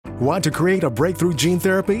Want to create a breakthrough gene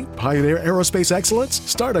therapy? Pioneer aerospace excellence?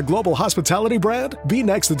 Start a global hospitality brand? Be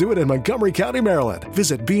Next to do it in Montgomery County, Maryland.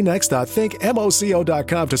 Visit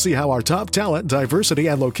bnext.thinkmoco.com to see how our top talent, diversity,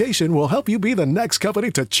 and location will help you be the next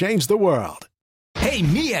company to change the world. Hey,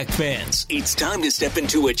 MEAC fans, it's time to step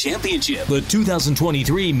into a championship. The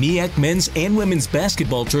 2023 MEAC Men's and Women's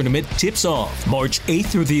Basketball Tournament tips off March 8th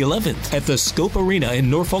through the 11th at the Scope Arena in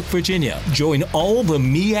Norfolk, Virginia. Join all the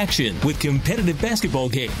MEAC action with competitive basketball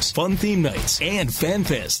games, fun theme nights, and fan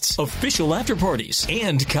fests, official after parties,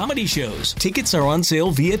 and comedy shows. Tickets are on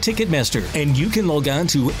sale via Ticketmaster, and you can log on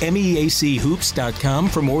to meachoops.com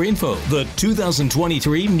for more info. The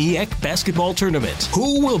 2023 MEAC Basketball Tournament.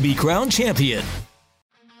 Who will be crowned champion?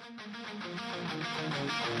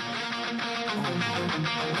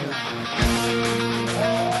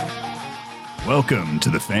 Welcome to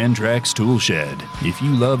the Fantrax Toolshed. If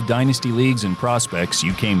you love Dynasty Leagues and prospects,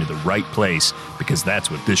 you came to the right place because that's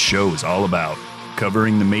what this show is all about.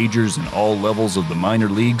 Covering the majors and all levels of the minor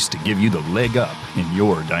leagues to give you the leg up in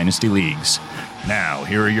your Dynasty Leagues. Now,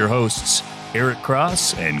 here are your hosts, Eric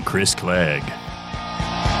Cross and Chris Clegg.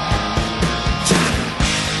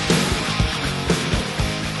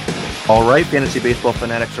 All right, fantasy baseball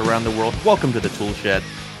fanatics around the world, welcome to the Toolshed.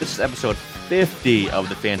 This is episode 50 of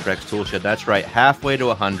the Fantrax Toolshed. That's right, halfway to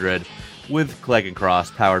 100 with Clegg and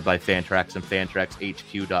Cross, powered by Fantrax and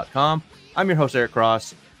FantraxHQ.com. I'm your host, Eric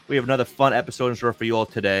Cross. We have another fun episode in store for you all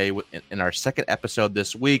today. In our second episode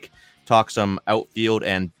this week, talk some outfield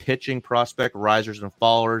and pitching prospect risers and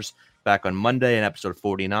fallers back on Monday in episode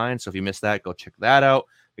 49. So if you missed that, go check that out.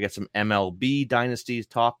 We got some MLB dynasties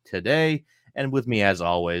talk today. And with me, as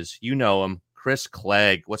always, you know him, Chris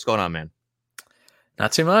Clegg. What's going on, man?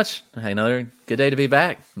 Not too much. Another good day to be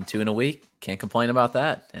back. 2 in a week. Can't complain about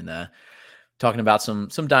that. And talking about some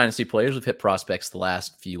dynasty players. We've hit prospects the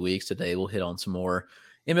last few weeks. Today we'll hit on some more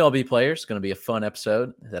MLB players. It's going to be a fun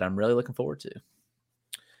episode that I'm really looking forward to.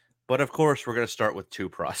 But of course, we're going to start with 2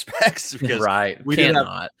 prospects because right. we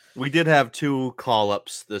did have 2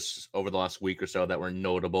 call-ups this over the last week or so that were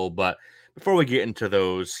notable. But before we get into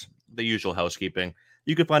those, the usual housekeeping,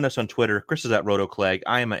 you can find us on Twitter. Chris is at RotoClegg.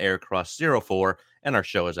 I am at AirCross04, and our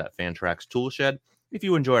show is at Fantrax Toolshed. If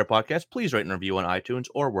you enjoy our podcast, please rate and review on iTunes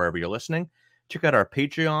or wherever you're listening. Check out our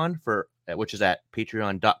Patreon, which is at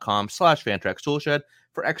patreon.com/Fantrax Toolshed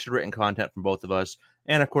for extra written content from both of us.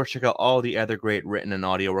 And, of course, check out all the other great written and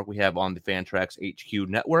audio work we have on the Fantrax HQ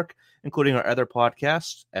network, including our other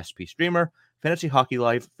podcasts, SP Streamer, Fantasy Hockey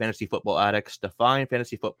Life, Fantasy Football Addicts, Define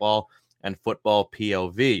Fantasy Football, and Football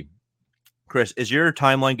POV. Chris, is your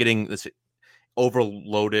timeline getting this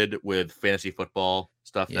overloaded with fantasy football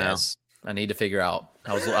stuff now? Yes, I need to figure out.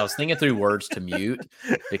 I was thinking through words to mute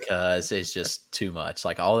because it's just too much.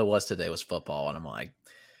 Like all it was today was football, and I'm like,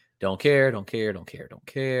 don't care.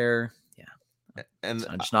 Yeah, and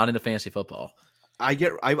I'm just not into fantasy football.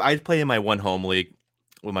 I play in my one home league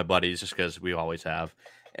with my buddies just because we always have.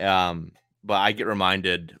 But I get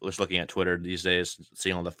reminded, just looking at Twitter these days,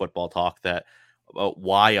 seeing all the football talk, that about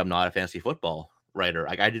why I'm not a fantasy football writer.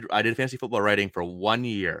 Like I did fantasy football writing for 1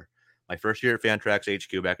 year, my first year at Fantrax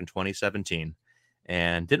HQ back in 2017,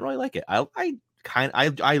 and didn't really like it. I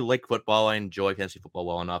like football. I enjoy fantasy football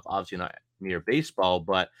well enough. Obviously not near baseball,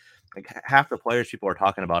 but like half the players people are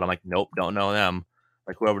talking about, I'm like, nope, don't know them.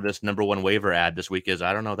 Like whoever this number 1 waiver ad this week is,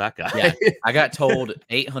 I don't know that guy. Yeah, I got told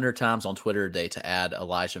 800 times on Twitter today to add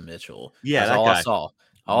Elijah Mitchell. Yeah, that's all guy. I saw.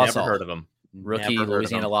 Never heard of him. Rookie,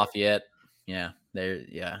 Louisiana Lafayette. Yeah,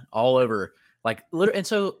 all over. Like, and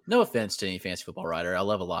so no offense to any fantasy football writer, I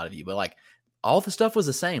love a lot of you, but like all the stuff was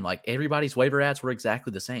the same. Like everybody's waiver ads were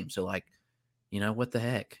exactly the same. So like, what the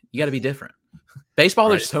heck? You got to be different. Baseball,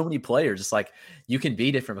 There's so many players. It's like you can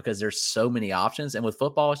be different because there's so many options, and with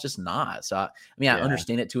football, it's just not. So I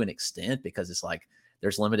understand it to an extent because it's like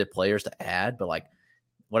there's limited players to add, but like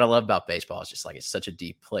what I love about baseball is just like it's such a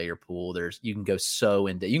deep player pool. You can go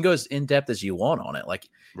as in depth as you want on it. Like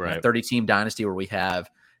a 30-team dynasty where we have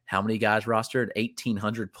how many guys rostered?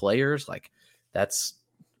 1,800 players. Like that's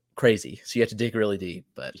crazy. So you have to dig really deep.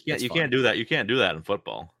 But you can't do that. You can't do that in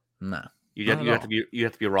football. No, you have to be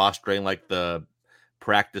rostering like the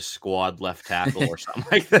practice squad left tackle or something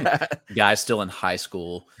like that. Guys still in high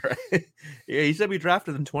school. Right? Yeah, he said we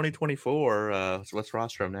drafted in 2024. So let's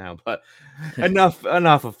roster him now. But enough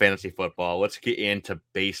of fantasy football. Let's get into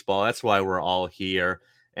baseball. That's why we're all here.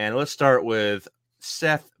 And let's start with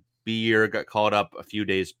Seth Beer. Got called up a few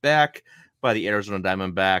days back by the Arizona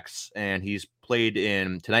Diamondbacks, and he's played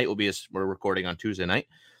in tonight. We're recording on Tuesday night.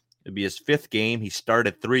 It'll be his 5th game. He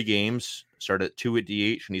started 3 games. Started 2 at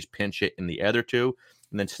DH, and he's pinch hit in the other 2.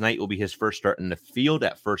 And then tonight will be his first start in the field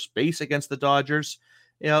at first base against the Dodgers.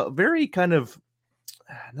 very kind of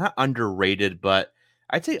not underrated, but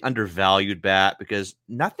I'd say undervalued bat because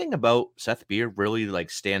nothing about Seth Beer really like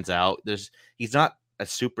stands out. He's not a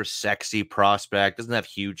super sexy prospect, doesn't have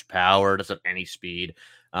huge power, doesn't have any speed.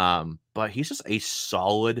 But he's just a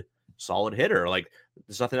solid hitter. Like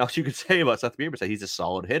there's nothing else you could say about Seth Beer besides he's a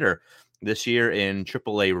solid hitter. This year in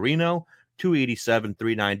AAA Reno, 287,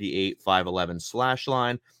 398, 511 slash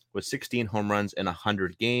line with 16 home runs in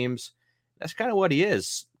 100 games. That's kind of what he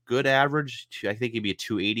is. Good average. I think he'd be a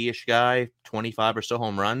 280-ish guy, 25 or so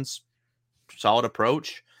home runs. Solid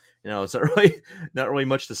approach. It's not really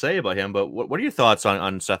much to say about him, but what are your thoughts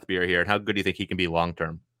on Seth Beer here and how good do you think he can be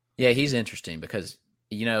long-term? Yeah, he's interesting because,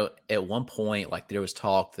 at one point, like there was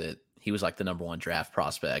talk that he was like the number one draft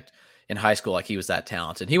prospect in high school. Like he was that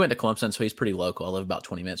talented. He went to Clemson, so he's pretty local. I live about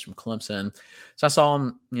 20 minutes from Clemson. So I saw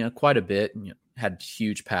him, quite a bit, had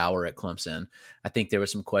huge power at Clemson. I think there were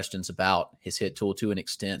some questions about his hit tool to an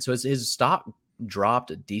extent. So his stock dropped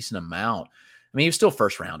a decent amount. I mean, he was still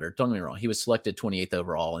first rounder. Don't get me wrong. He was selected 28th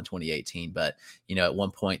overall in 2018. But, at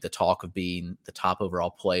one point, the talk of being the top overall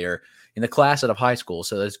player in the class out of high school.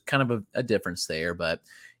 So there's kind of a difference there. But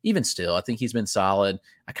even still, I think he's been solid.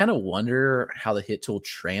 I kind of wonder how the hit tool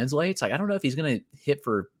translates. Like, I don't know if he's going to hit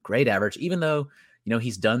for great average, even though,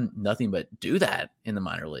 he's done nothing but do that in the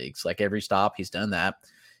minor leagues. Like every stop, he's done that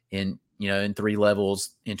in 3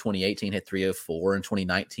 levels. In 2018, hit 304. In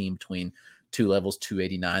 2019, between 2 levels,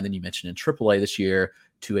 289. Then you mentioned in AAA this year,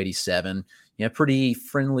 287. Pretty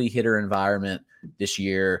friendly hitter environment this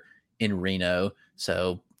year in Reno.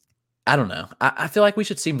 So I don't know. I feel like we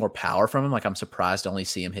should see more power from him. Like I'm surprised to only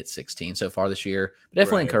see him hit 16 so far this year, but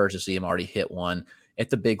definitely encouraged to see him already hit one at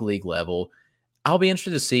the big league level. I'll be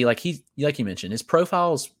interested to see, like you mentioned, his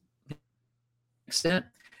profile's extent.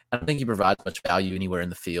 I don't think he provides much value anywhere in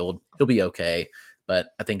the field. He'll be okay,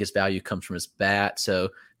 but I think his value comes from his bat. So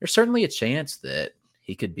there's certainly a chance that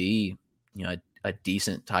he could be, a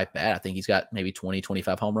decent type bat. I think he's got maybe 20,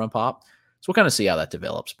 25 home run pop. So we'll kind of see how that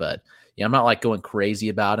develops. But I'm not like going crazy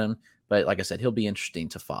about him. But like I said, he'll be interesting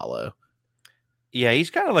to follow. Yeah, he's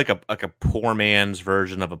kind of like a poor man's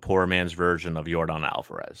version of a poor man's version of Yordan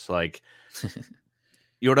Alvarez. Like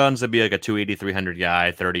Yordan's to be like a 280, 300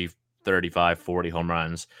 guy, 30, 35, 40 home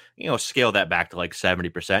runs. Scale that back to like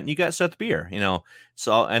 70%. And you got Seth Beer,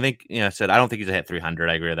 So I think, I said, I don't think he's a hit 300.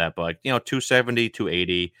 I agree with that. But like, 270,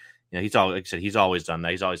 280. He's always, like I said, he's always done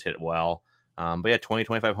that. He's always hit well. But yeah, 20,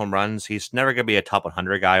 25 home runs. He's never going to be a top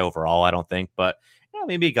 100 guy overall, I don't think. But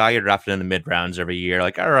maybe a guy you're drafted in the mid rounds every year.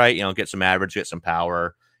 Like, all right, get some average, get some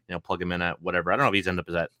power, plug him in at whatever. I don't know if he's ended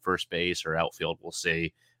up at first base or outfield. We'll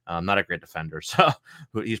see. Not a great defender, so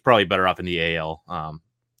he's probably better off in the AL.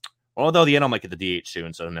 Although the NL might get the DH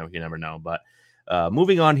soon, so you never know. But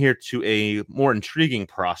moving on here to a more intriguing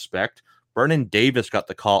prospect, Vernon Davis got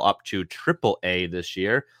the call up to AAA this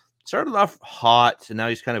year. Started off hot, and now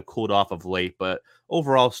he's kind of cooled off of late, but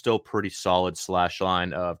overall still pretty solid slash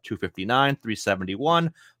line of 259,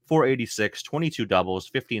 371, 486, 22 doubles,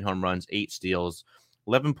 15 home runs, 8 steals,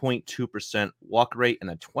 11.2% walk rate,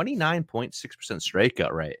 and a 29.6%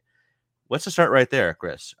 strikeout rate. What's the start right there,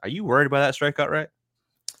 Chris? Are you worried about that strikeout rate?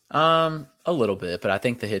 A little bit, but I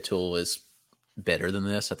think the hit tool is better than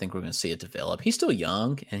this. I think we're going to see it develop. He's still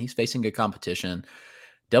young, and he's facing good competition.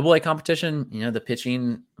 AA competition, the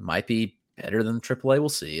pitching might be better than AAA. We'll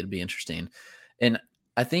see. It'll be interesting. And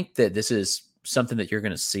I think that this is something that you're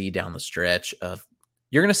going to see down the stretch of,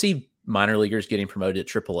 you're going to see minor leaguers getting promoted at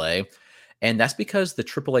AAA. And that's because the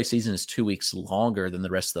AAA season is 2 weeks longer than the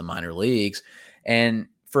rest of the minor leagues. And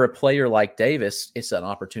for a player like Davis, it's an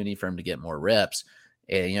opportunity for him to get more reps,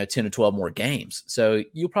 10 to 12 more games. So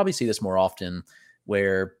you'll probably see this more often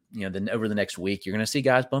where, then over the next week, you're going to see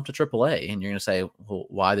guys bump to AAA, and you're going to say, well,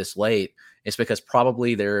 why this late? It's because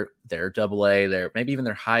probably their AA, maybe even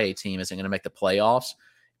their high A team isn't going to make the playoffs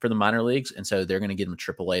for the minor leagues. And so they're going to get them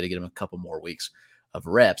to AAA to get them a couple more weeks of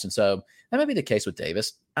reps. And so that might be the case with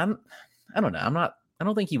Davis. I don't know. I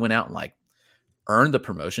don't think he went out and like earned the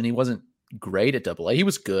promotion. He wasn't great at AA. He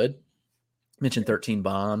was good. Mentioned 13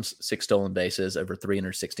 bombs, 6 stolen bases, over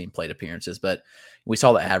 316 plate appearances. But we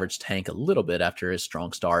saw the average tank a little bit after his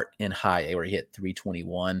strong start in high A, where he hit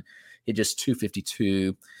 321, hit just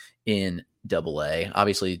 252 in AA.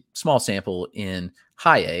 Obviously, small sample in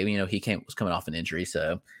high A. Was coming off an injury.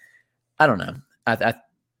 So I don't know. I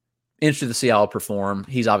interested to see how he'll perform.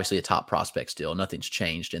 He's obviously a top prospect still. Nothing's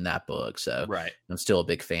changed in that book. So right. I'm still a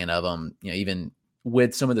big fan of him. Even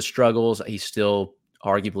with some of the struggles, he's still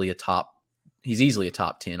arguably he's easily a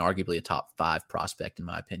top 10, arguably a top 5 prospect, in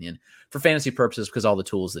my opinion, for fantasy purposes, because all the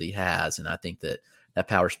tools that he has. And I think that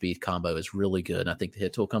power speed combo is really good. And I think the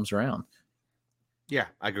hit tool comes around. Yeah,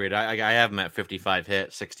 I agreed. I have him at 55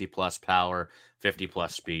 hit, 60 plus power, 50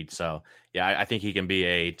 plus speed. So yeah, I think he can be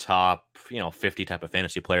a top 50 type of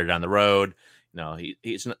fantasy player down the road.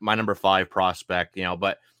 He's my number 5 prospect.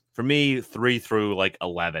 But for me, 3 through like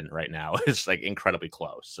 11 right now is like incredibly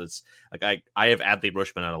close. It's like I have Adley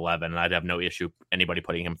Rutschman at 11, and I'd have no issue anybody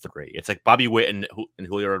putting him 3. It's like Bobby Witt and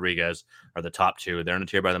Julio Rodriguez are the top 2. They're in a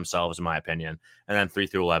tier by themselves, in my opinion. And then 3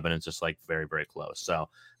 through 11 is just like very, very close. So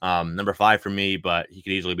number 5 for me, but he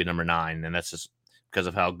could easily be number 9, and that's just because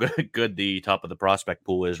of how good the top of the prospect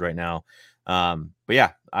pool is right now. But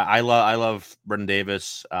yeah, I love Brendan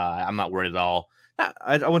Davis. I'm not worried at all.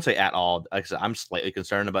 I wouldn't say at all. Like I said, I'm slightly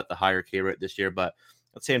concerned about the higher K rate this year, but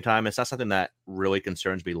at the same time, it's not something that really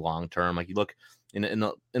concerns me long term. Like you look in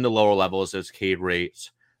the lower levels, his K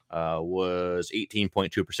rate was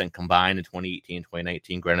 18.2% combined in 2018,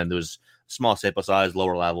 2019. Granted, there was small sample size,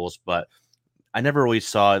 lower levels, but I never really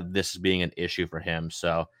saw this being an issue for him.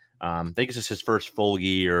 So I think it's just his first full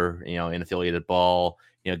year, in affiliated ball,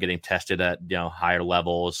 getting tested at higher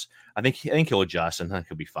levels. I think he'll adjust and I think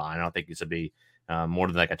he'll be fine. I don't think he's gonna be more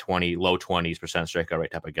than like a low 20s% strikeout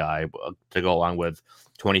rate type of guy to go along with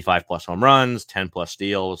 25 plus home runs, 10 plus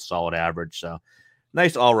steals, solid average. So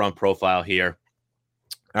nice all around profile here.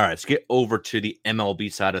 All right, let's get over to the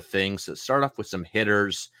MLB side of things. Let's start off with some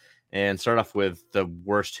hitters and start off with the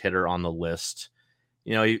worst hitter on the list.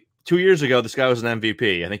 2 years ago, this guy was an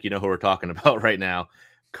MVP. I think you know who we're talking about right now.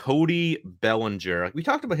 Cody Bellinger. We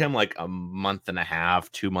talked about him like a month and a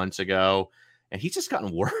half, 2 months ago, and he's just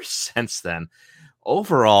gotten worse since then.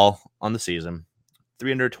 Overall on the season,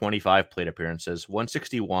 325 plate appearances,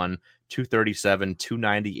 161, 237,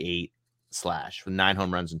 298 slash with 9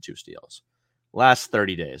 home runs and 2 steals. Last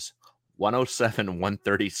 30 days, 107,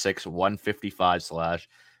 136, 155 slash,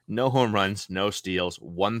 no home runs, no steals,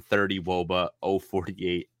 130 WOBA,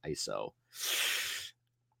 048 ISO.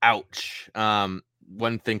 Ouch.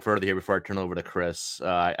 One thing further here before I turn over to Chris.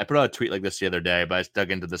 I put out a tweet like this the other day, but I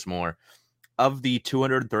dug into this more. Of the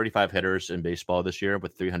 235 hitters in baseball this year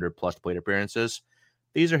with 300 plus plate appearances,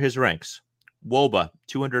 these are his ranks. WOBA,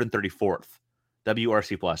 234th.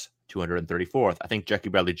 WRC plus, 234th. I think Jackie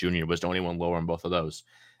Bradley Jr. was the only one lower on both of those.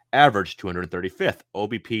 Average, 235th.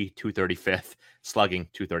 OBP, 235th. Slugging,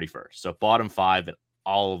 231st. So bottom 5 in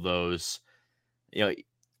all of those.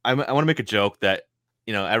 I want to make a joke that,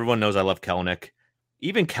 everyone knows I love Kelenic.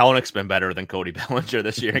 Even Kelenic's been better than Cody Bellinger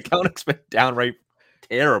this year. Kelenic's been downright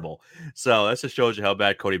terrible. So that just shows you how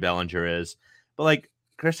bad Cody Bellinger is. But like,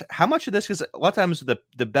 Chris, how much of this, because a lot of times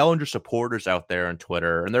the Bellinger supporters out there on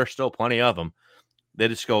Twitter, and there are still plenty of them, they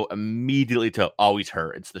just go immediately to always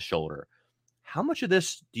hurt. It's the shoulder. How much of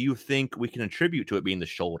this do you think we can attribute to it being the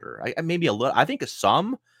shoulder? Maybe a little. I think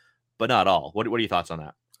some, but not all. What are your thoughts on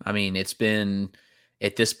that? I mean, it's been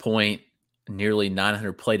at this point nearly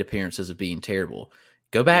 900 plate appearances of being terrible.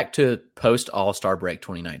 Go back to post All-Star break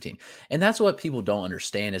 2019. And that's what people don't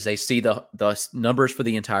understand is they see the numbers for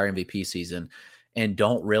the entire MVP season and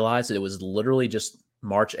don't realize that it was literally just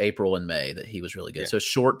March, April, and May that he was really good. Yeah. So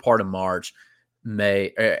short part of March,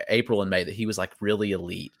 April, and May that he was like really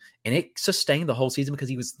elite. And it sustained the whole season because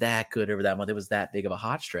he was that good over that month. It was that big of a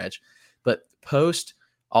hot stretch. But post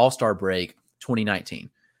All-Star break 2019,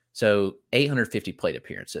 so 850 plate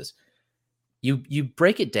appearances. You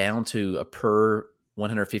break it down to a per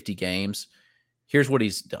 150 games. Here's what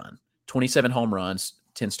he's done. 27 home runs,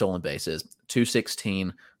 10 stolen bases,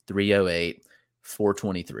 216, 308,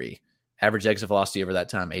 423. Average exit velocity over that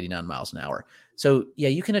time, 89 miles an hour. So, yeah,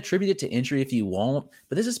 you can attribute it to injury if you want,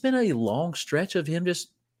 but this has been a long stretch of him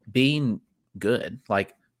just being good.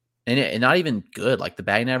 And not even good. Like, the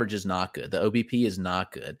batting average is not good. The OBP is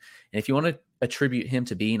not good. And if you want to attribute him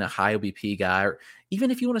to being a high OBP guy, or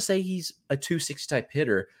even if you want to say he's a 260 type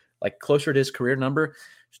hitter, like closer to his career number,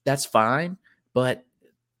 that's fine. But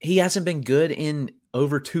he hasn't been good in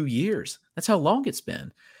over 2 years. That's how long it's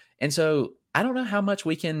been. And so I don't know how much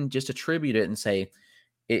we can just attribute it and say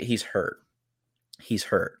he's hurt. He's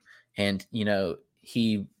hurt. And,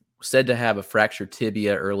 he said to have a fractured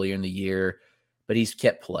tibia earlier in the year, but he's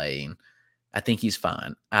kept playing. I think he's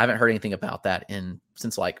fine. I haven't heard anything about that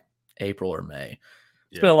since like April or May.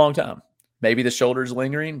 It's been a long time. Maybe the shoulder's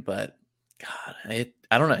lingering, but God,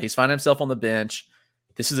 I don't know. He's finding himself on the bench.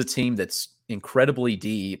 This is a team that's incredibly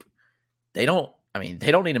deep. They don't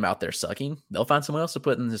need him out there sucking. They'll find someone else to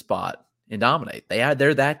put in the spot and dominate.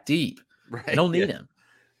 They're that deep. Right. They don't need him.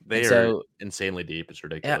 They are insanely deep. It's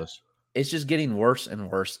ridiculous. It's just getting worse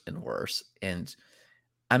and worse and worse. And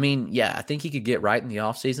I think he could get right in the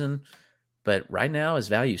offseason, but right now his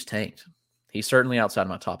value's tanked. He's certainly outside of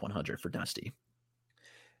my top 100 for Dynasty.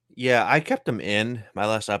 Yeah, I kept him in my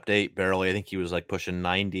last update barely. I think he was like pushing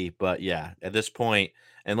 90, but yeah, at this point,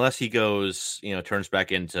 unless he goes, turns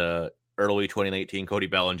back into early 2019 Cody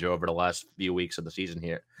Bellinger over the last few weeks of the season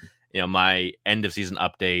here, my end of season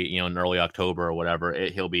update, in early October or whatever,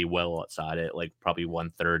 he'll be well outside it, like probably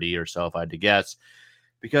 130 or so if I had to guess,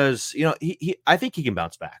 because I think he can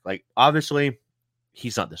bounce back. Like obviously,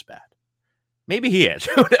 he's not this bad. Maybe he is.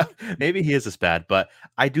 Maybe he is this bad, but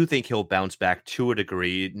I do think he'll bounce back to a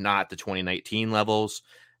degree, not the 2019 levels,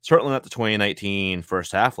 certainly not the 2019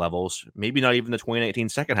 first half levels, maybe not even the 2019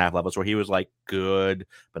 second half levels where he was like good,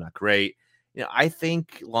 but not great. I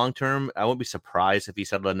think long term, I wouldn't be surprised if he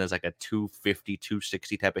settled in as like a 250,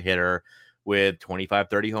 260 type of hitter with 25,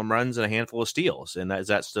 30 home runs and a handful of steals. And is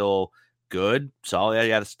that still good? Solid?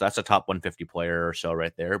 Yeah, that's a top 150 player or so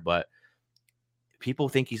right there. But people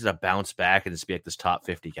think he's gonna bounce back and just be like this top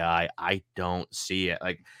 50 guy. I don't see it.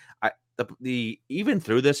 Like the even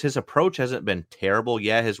through this, his approach hasn't been terrible.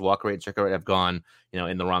 Yeah, his walk rate and strike rate have gone,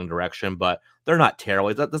 in the wrong direction, but they're not terrible.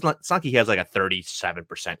 It's not like he has like a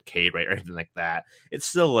 37% K rate or anything like that. It's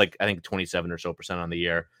still like I think 27 or so percent on the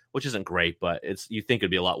year, which isn't great, but you think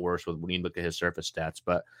it'd be a lot worse when you look at his surface stats.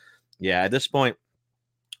 But yeah, at this point,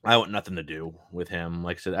 I want nothing to do with him.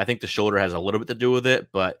 Like I said, I think the shoulder has a little bit to do with it,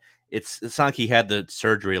 but it's not like he had the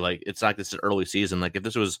surgery. Like it's not like this is early season. Like if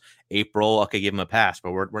this was April, okay, give him a pass.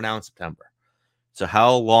 But we're now in September. So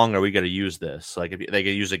how long are we going to use this? Like if they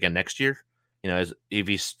could use it again next year, if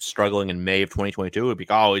he's struggling in May of 2022, it'd be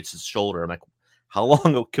it's his shoulder. I'm like, how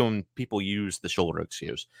long can people use the shoulder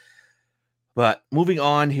excuse? But moving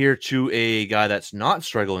on here to a guy that's not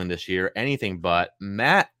struggling this year, anything but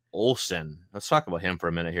Matt Olson. Let's talk about him for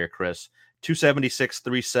a minute here, Chris. 276,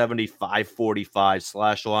 370, 545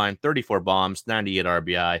 slash line, 34 bombs, 98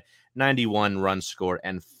 RBI, 91 runs scored,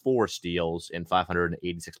 and 4 steals in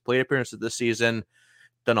 586 plate appearances this season.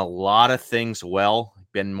 Done a lot of things well,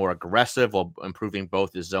 been more aggressive while improving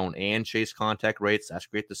both his zone and chase contact rates. That's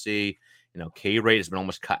great to see. K rate has been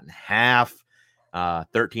almost cut in half.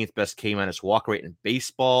 13th best K minus walk rate in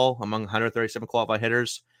baseball among 137 qualified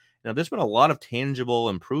hitters. There's been a lot of tangible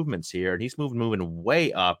improvements here, and he's moving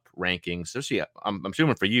way up rankings. Especially, I'm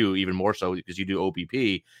assuming for you even more so because you do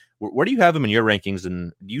OBP. Where do you have him in your rankings?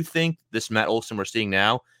 And do you think this Matt Olson we're seeing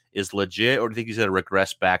now is legit, or do you think he's going to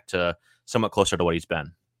regress back to somewhat closer to what he's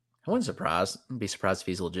been? I wouldn't be surprised if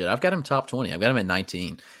he's legit. I've got him top 20. I've got him at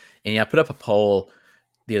 19. And I put up a poll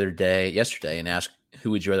yesterday, and asked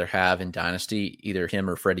who would you rather have in Dynasty, either him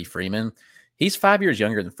or Freddie Freeman. He's 5 years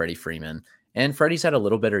younger than Freddie Freeman. And Freddie's had a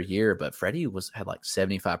little better year, but Freddie had like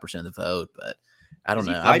 75% of the vote. But I don't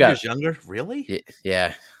know. 5 years younger? Really?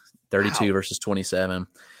 Yeah. 32 versus 27.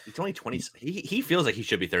 He's only 20. He feels like he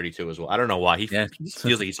should be 32 as well. I don't know why. He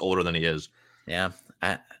feels like he's older than he is. Yeah.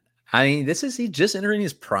 I mean, he's just entering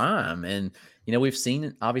his prime. And, we've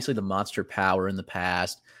seen obviously the monster power in the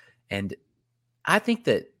past. And I think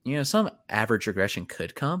that, some average regression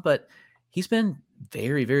could come, but he's been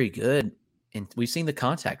very, very good. And we've seen the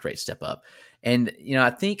contact rate step up. And, I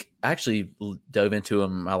think I actually dove into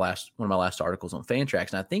one of my last articles on Fantrax.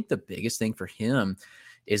 And I think the biggest thing for him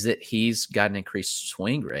is that he's got an increased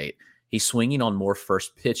swing rate. He's swinging on more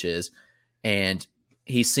first pitches, and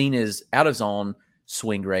he's seen his out of zone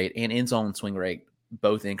swing rate and in zone swing rate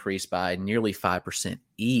both increased by nearly 5%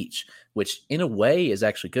 each, which in a way is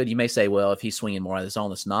actually good. You may say, well, if he's swinging more out of the zone,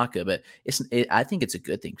 that's not good, but I think it's a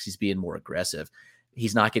good thing because he's being more aggressive.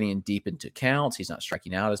 He's not getting deep into counts. He's not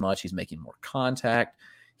striking out as much. He's making more contact.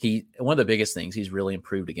 One of the biggest things, he's really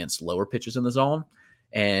improved against lower pitches in the zone.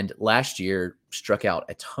 And last year struck out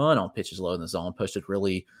a ton on pitches low in the zone, posted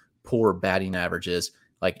really poor batting averages.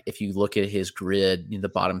 Like if you look at his grid, the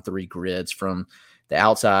bottom 3 grids from the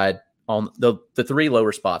outside on the 3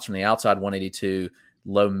 lower spots from the outside 182,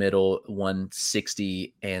 low middle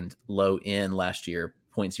 160, and low in last year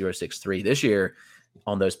 0.063. This year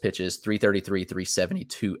on those pitches 333, 370,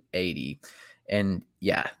 280. And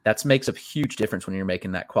yeah, that makes a huge difference when you're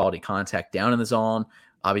making that quality contact down in the zone,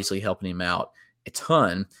 obviously helping him out a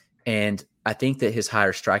ton. And I think that his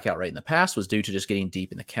higher strikeout rate in the past was due to just getting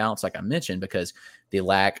deep in the counts, like I mentioned, because the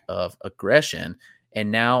lack of aggression. And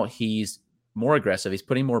now he's more aggressive. He's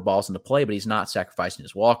putting more balls into play, but he's not sacrificing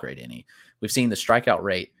his walk rate any. We've seen the strikeout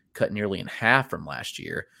rate cut nearly in half from last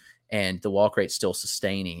year, and the walk rate still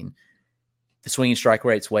sustaining. The swinging strike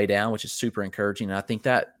rate's way down, which is super encouraging. And I think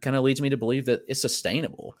that kind of leads me to believe that it's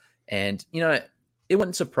sustainable. And, it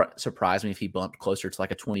wouldn't surprise me if he bumped closer to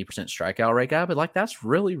like a 20% strikeout rate guy, but like that's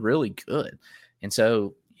really, really good. And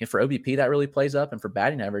so for OBP, that really plays up. And for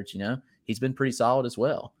batting average, he's been pretty solid as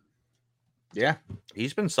well. Yeah,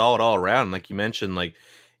 he's been solid all around. Like you mentioned, like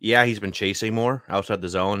Yeah, he's been chasing more outside the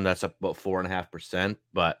zone. That's up about 4.5%,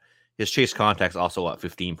 but his chase contact's also at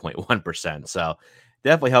 15.1%. So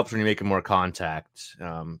definitely helps when you're making more contact.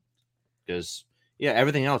 Because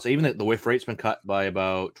everything else, even the whiff rate's been cut by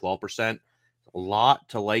about 12%. A lot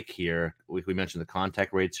to like here. We mentioned the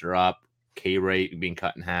contact rates are up, K rate being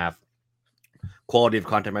cut in half. Quality of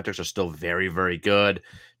contact metrics are still very, very good.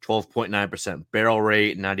 12.9% barrel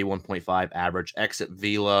rate, 91.5 average exit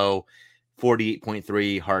velo,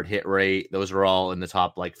 48.3 hard hit rate. Those are all in the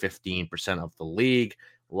top 15% of the league.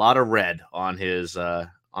 A lot of red on his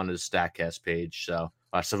StatCast page. So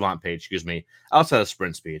Savant page, excuse me. Outside of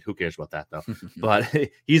sprint speed, who cares about that though? But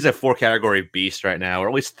he's a 4-category beast right now, or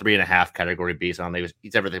at least 3.5 category beast. I don't think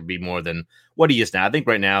he's ever going to be more than what he is now. I think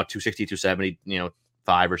right now 260, 270,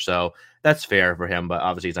 5 or so. That's fair for him, but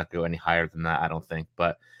obviously he's not going to go any higher than that, I don't think.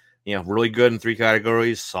 But really good in 3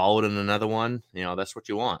 categories, solid in another one. That's what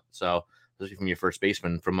you want. So especially from your first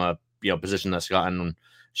baseman, from a position that's gotten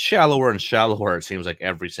shallower and shallower, it seems like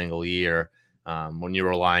every single year. When you're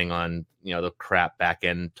relying on the crap back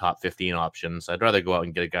end top 15 options, I'd rather go out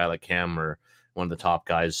and get a guy like him or one of the top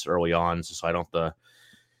guys early on, so I don't have to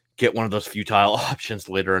get one of those futile options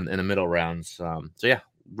later in the middle rounds.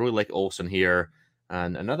 Really like Olson here.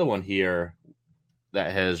 And another one here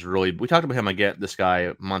that has really, we talked about him again, this guy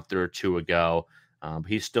a month or two ago.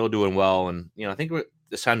 He's still doing well, and I think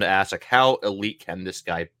it's time to ask how elite can this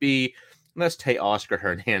guy be? And that's Teoscar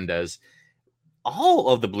Hernandez. All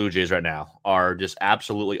of the Blue Jays right now are just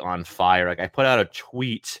absolutely on fire. I put out a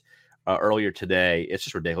tweet earlier today. It's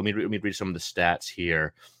just ridiculous. Let me read some of the stats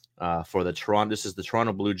here for the Toronto. This is the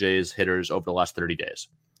Toronto Blue Jays hitters over the last 30 days.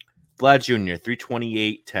 Vlad Jr.,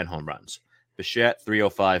 328, 10 home runs. Bichette,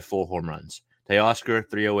 305, 4 home runs. Teoscar,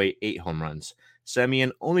 308, 8 home runs.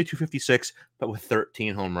 Semien, only 256, but with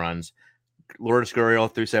 13 home runs. Lourdes Gurriel,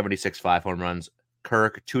 376, 5 home runs.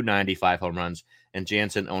 Kirk, 295 home runs. And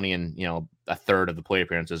Jansen only in, a third of the plate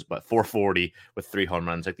appearances, but 440 with 3 home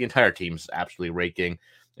runs. The entire team's absolutely raking.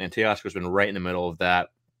 And Teoscar's been right in the middle of that.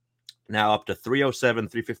 Now up to 307,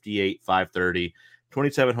 358, 530,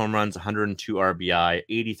 27 home runs, 102 RBI,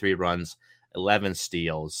 83 runs, 11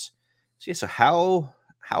 steals. So how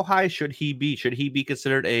high should he be? Should he be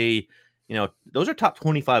considered those are top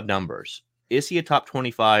 25 numbers. Is he a top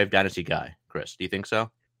 25 dynasty guy, Chris? Do you think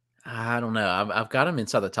so? I don't know. I've got him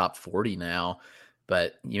inside the top 40 now,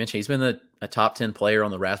 but you mentioned he's been a top 10 player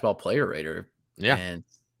on the Razzball Player Rater. Yeah. And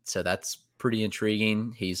so that's pretty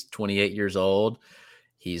intriguing. He's 28 years old.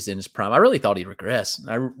 He's in his prime. I really thought he'd regress.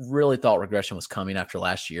 I really thought regression was coming after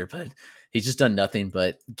last year, but he's just done nothing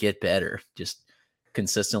but get better, just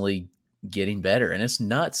consistently getting better. And it's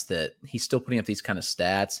nuts that he's still putting up these kind of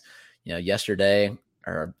stats. Yesterday,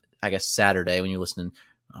 or I guess Saturday when you're listening,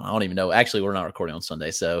 I don't even know. Actually, we're not recording on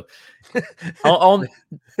Sunday. So on the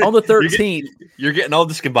 13th. You're getting all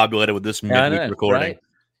discombobulated with this midweek recording. Right?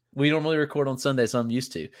 We normally record on Sunday, so I'm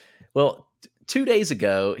used to. Well, 2 days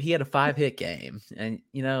ago, he had a 5-hit game. And,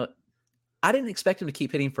 I didn't expect him to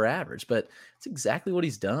keep hitting for average, but it's exactly what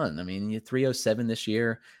he's done. I mean, 307 this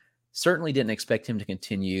year. Certainly didn't expect him to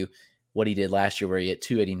continue what he did last year where he hit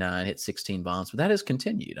 289, hit 16 bombs. But that has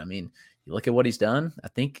continued. I mean, you look at what he's done. I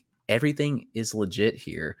think everything is legit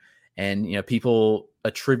here. And, people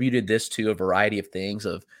attributed this to a variety of things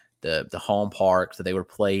of the home park that they were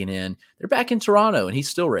playing in. They're back in Toronto and he's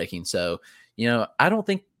still raking. So, I don't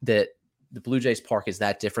think that the Blue Jays park is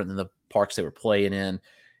that different than the parks they were playing in.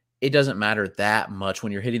 It doesn't matter that much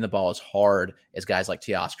when you're hitting the ball as hard as guys like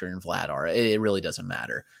Teoscar and Vlad are. It really doesn't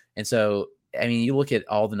matter. And so, I mean, you look at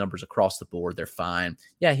all the numbers across the board, they're fine.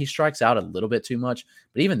 Yeah, he strikes out a little bit too much,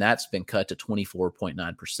 but even that's been cut to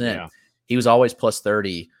 24.9%. Yeah. He was always plus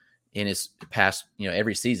 30 in his past,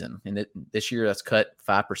 every season. And this year that's cut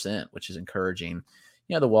 5%, which is encouraging.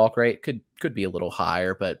 The walk rate could be a little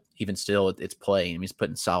higher, but even still it's playing. He's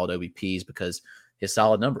putting solid OBPs because his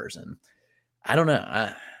solid numbers. And I don't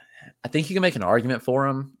know. I think you can make an argument for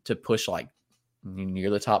him to push near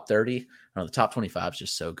the top 30. I don't know, the top 25 is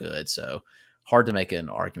just so good. So hard to make an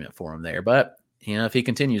argument for him there. But, if he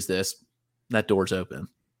continues this, that door's open.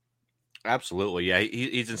 Absolutely. Yeah,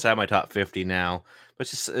 he's inside my top 50 now.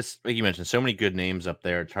 But it's like you mentioned, so many good names up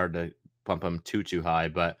there. It's hard to pump him too high.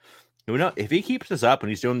 But if he keeps this up and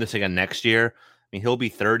he's doing this again next year, I mean, he'll be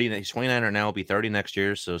 30. He's 29 right now. He'll be 30 next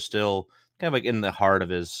year. So still kind of in the heart of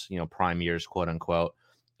his, prime years, quote unquote.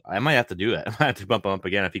 I might have to do it. I might have to bump him up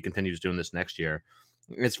again if he continues doing this next year.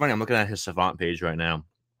 It's funny. I'm looking at his Savant page right now.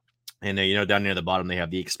 And, down near the bottom, they have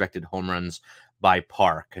the expected home runs by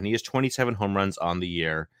park. And he has 27 home runs on the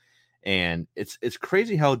year. And it's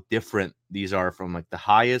crazy how different these are from the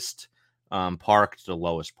highest park to the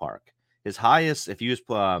lowest park. His highest, if you use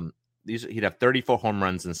he'd have 34 home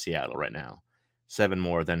runs in Seattle right now, 7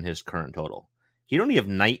 more than his current total. He'd only have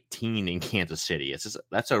 19 in Kansas City.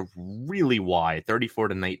 That's a really wide 34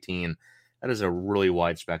 to 19. That is a really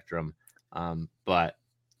wide spectrum. But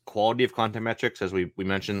quality of contact metrics, as we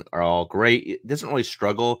mentioned, are all great. It doesn't really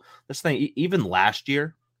struggle. This thing, even last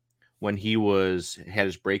year, when he had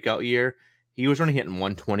his breakout year, he was only hitting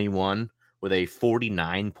 121 with a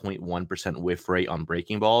 49.1% whiff rate on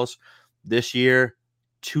breaking balls. This year,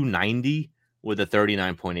 290 with a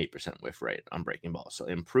 39.8% whiff rate on breaking balls. So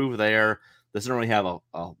improve there. Doesn't really have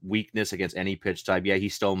a weakness against any pitch type. Yeah, he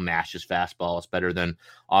still mashes fastballs better than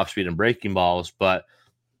off-speed and breaking balls, but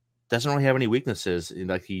doesn't really have any weaknesses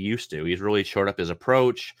like he used to. He's really shored up his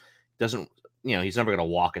approach. Doesn't, he's never going to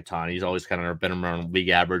walk a ton. He's always kind of been around league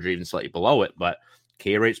average or even slightly below it, but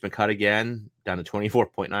K rate's been cut again, down to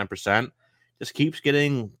 24.9%. Just keeps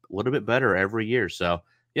getting a little bit better every year. So,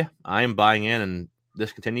 yeah, I am buying in, and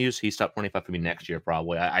this continues. He's top 25 for me next year,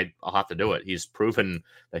 probably. I'll have to do it. He's proven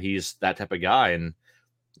that he's that type of guy, and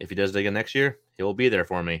if he does it again next year, he'll be there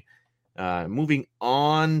for me. Moving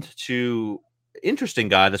on to interesting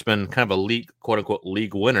guy that's been kind of a league, quote-unquote,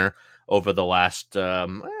 league winner over the last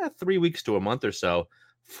 3 weeks to a month or so,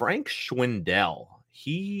 Frank Schwindel.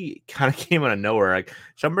 He kind of came out of nowhere. Like,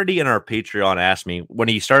 somebody in our Patreon asked me when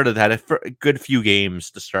he started, had a good few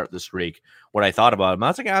games to start this streak, what I thought about him. I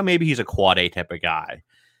was like, maybe he's a quad A type of guy.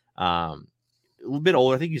 A little bit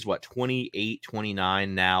older. I think he's 28,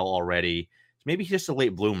 29 now already. Maybe he's just a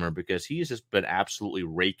late bloomer because he's just been absolutely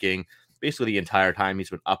raking basically the entire time he's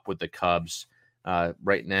been up with the Cubs.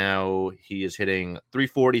 Right now, he is hitting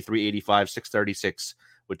 340, 385, 636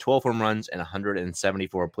 with 12 home runs and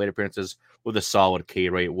 174 plate appearances with a solid K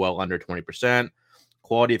rate, well under 20%.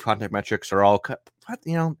 Quality of contact metrics are all,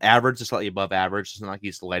 average to slightly above average. It's not like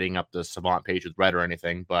he's lighting up the savant page with red or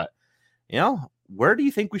anything, but, where do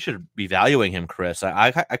you think we should be valuing him, Chris? He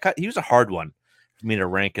was a hard one for me to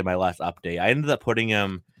rank in my last update. I ended up putting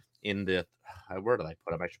him in the, where did I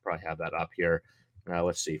put him? I should probably have that up here.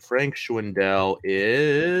 Let's see. Frank Schwindel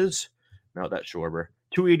is, no, that's Schwarber.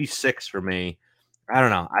 286 for me. I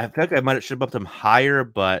don't know. I feel like I should have bumped him higher,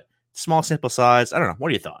 but small sample size. I don't know. What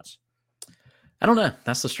are your thoughts? I don't know.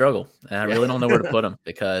 That's the struggle. And I really don't know where to put him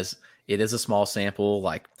because it is a small sample.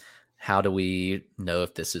 Like, how do we know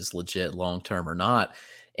if this is legit long-term or not?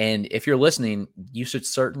 And if you're listening, you should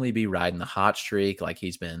certainly be riding the hot streak. Like,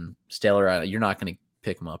 he's been stellar. You're not going to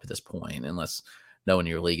pick him up at this point unless no one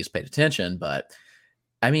in your league has paid attention. But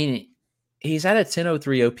I mean, he's at a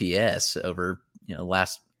 1003 OPS over,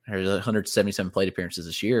 last 177 plate appearances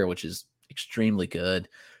this year, which is extremely good.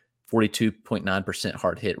 42.9%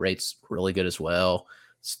 hard hit rates, really good as well.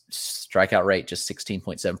 Strikeout rate, just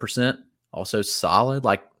 16.7%. Also solid.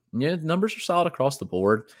 Like, numbers are solid across the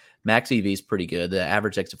board. Max EV is pretty good. The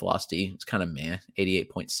average exit velocity is kind of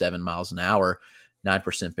 88.7 miles an hour,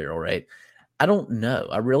 9% barrel rate. I don't know.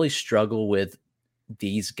 I really struggle with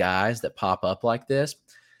these guys that pop up like this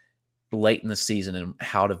late in the season and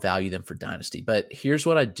how to value them for Dynasty. But here's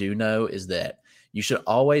what I do know is that you should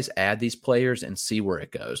always add these players and see where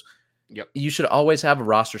it goes. Yep. You should always have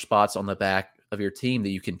roster spots on the back of your team that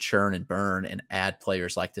you can churn and burn and add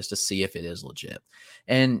players like this to see if it is legit.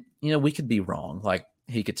 And, we could be wrong. Like,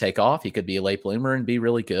 he could take off. He could be a late bloomer and be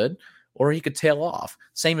really good, or he could tail off.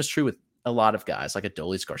 Same is true with a lot of guys like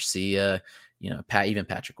Adolis Garcia, even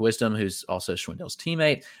Patrick Wisdom, who's also Schwindel's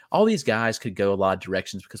teammate. All these guys could go a lot of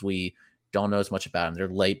directions because we don't know as much about them.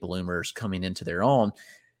 They're late bloomers coming into their own.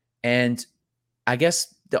 And I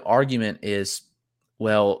guess the argument is,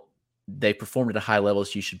 well, they performed at a high level,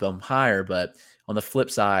 so you should bump them higher. But on the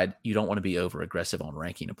flip side, you don't want to be over aggressive on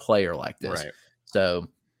ranking a player like this. Right. So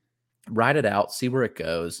ride it out, see where it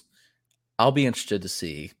goes. I'll be interested to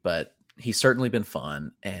see, but he's certainly been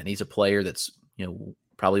fun. And he's a player that's,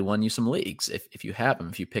 probably won you some leagues if you have him,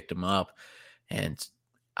 if you picked him up. And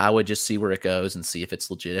I would just see where it goes and see if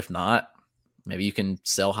it's legit. If not, maybe you can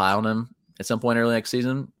sell high on him at some point early next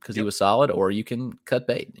season because he was solid, or you can cut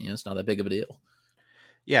bait. It's not that big of a deal.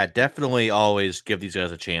 Yeah, definitely always give these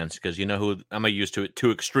guys a chance because who I'm going to use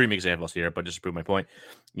two extreme examples here, but just to prove my point,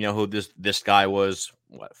 who this guy was,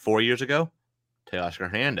 4 years ago?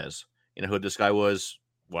 Teoscar Hernandez. Who this guy was,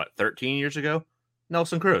 13 years ago?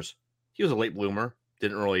 Nelson Cruz. He was a late bloomer,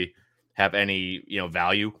 didn't really have any,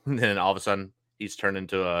 value. And then all of a sudden he's turned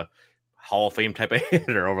into a Hall of Fame type of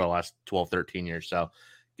hitter over the last 12, 13 years. So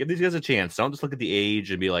give these guys a chance. Don't just look at the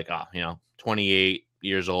age and be like, 28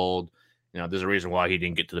 years old. There's a reason why he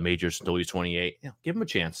didn't get to the majors until he's 28. Give him a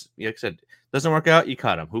chance. Like I said, doesn't work out, you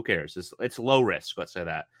cut him. Who cares? It's low risk, let's say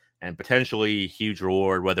that. And potentially huge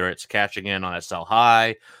reward, whether it's catching in on a sell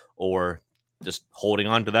high or just holding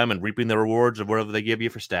on to them and reaping the rewards of whatever they give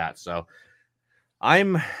you for stats. So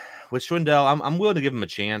I'm with Schwindel. I'm willing to give him a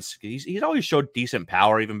chance. He's always showed decent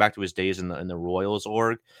power, even back to his days in the Royals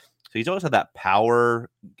org. So he's always had that power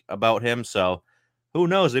about him. So who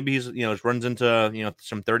knows? Maybe he's runs into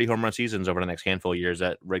some 30 home run seasons over the next handful of years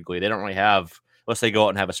at Wrigley. They don't really have, unless they go out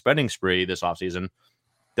and have a spending spree this offseason,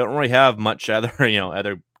 don't really have much other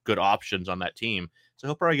good options on that team. So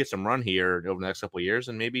he'll probably get some run here over the next couple of years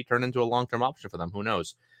and maybe turn into a long-term option for them. Who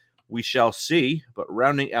knows? We shall see. But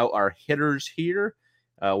rounding out our hitters here,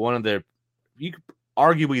 one of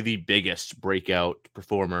arguably the biggest breakout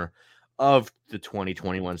performer of the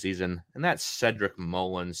 2021 season, and that's Cedric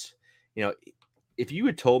Mullins. If you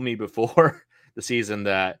had told me before the season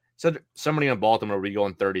that somebody in Baltimore would be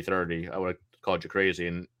going 30-30, I would have called you crazy.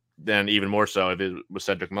 And then even more so if it was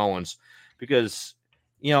Cedric Mullins, because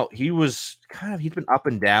he's been up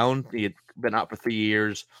and down. He had been up for 3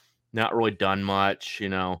 years, not really done much.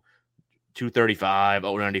 235,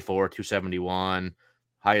 094, 271.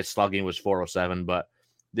 Highest slugging was 407, but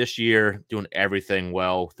this year doing everything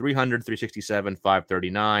well. 300, 367,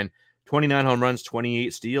 539, 29 home runs,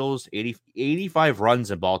 28 steals, 85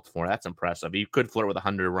 runs in Baltimore. That's impressive. He could flirt with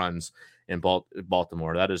 100 runs in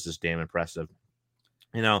Baltimore. That is just damn impressive.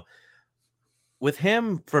 With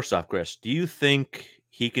him, first off, Chris, do you think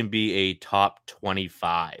he can be a top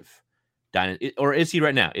 25 dynasty, or is he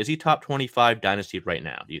right now? Is he top 25 dynasty right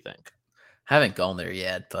now, do you think? Haven't gone there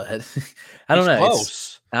yet, but I don't know.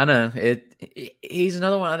 Close. I know he's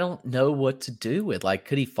another one I don't know what to do with. Like,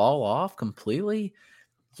 could he fall off completely?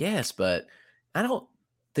 Yes, but I don't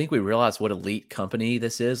think we realize what elite company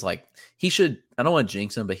this is. Like, he should, I don't want to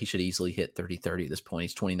jinx him, but he should easily hit 30-30 at this point.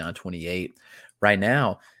 He's 29-28 right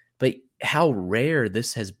now. But how rare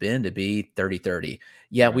this has been to be 30-30.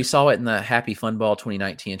 Yeah, we saw it in the Happy Fun Ball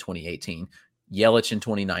 2019 and 2018. Yelich in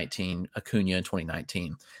 2019, Acuna in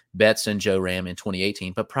 2019, Betts and Joe Ram in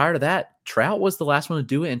 2018. But prior to that, Trout was the last one to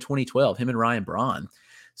do it in 2012, him and Ryan Braun.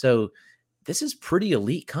 So this is pretty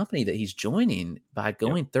elite company that he's joining by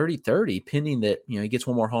going 30-30, pending that, he gets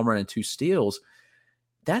one more home run and 2 steals.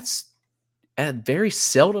 That's very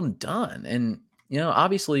seldom done. And,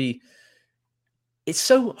 obviously it's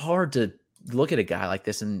so hard to look at a guy like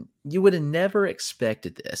this, and you would have never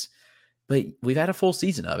expected this, but we've had a full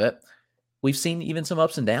season of it. We've seen even some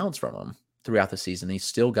ups and downs from him throughout the season. He's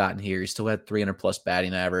still gotten here. He's still had 300-plus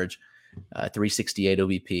batting average, 368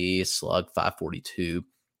 OBP, slug 542.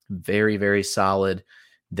 Very, very solid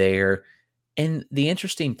there. And the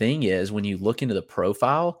interesting thing is when you look into the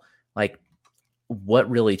profile, like, what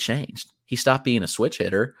really changed? He stopped being a switch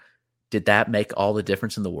hitter. Did that make all the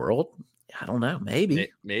difference in the world? I don't know. Maybe,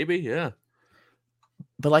 yeah.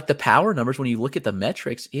 But like the power numbers, when you look at the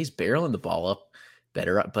metrics, he's barreling the ball up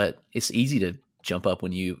better, but it's easy to jump up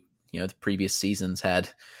when the previous seasons had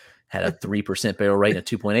a 3% barrel rate and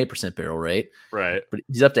a 2.8% barrel rate. Right. But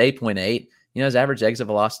he's up to 8.8. His average exit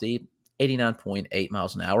velocity, 89.8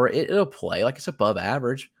 miles an hour. It'll play like it's above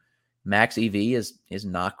average. Max EV is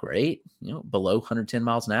not great, below 110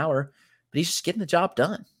 miles an hour, but he's just getting the job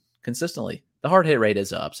done consistently. The hard hit rate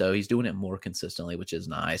is up, so he's doing it more consistently, which is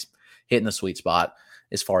nice. Hitting the sweet spot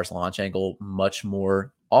as far as launch angle much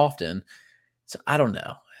more often. So I don't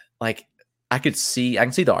know. Like, I can see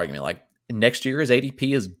the argument. Like, next year his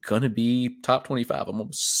ADP is going to be top 25. I'm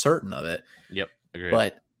almost certain of it. Yep. Agreed.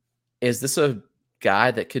 But is this a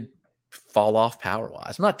guy that could fall off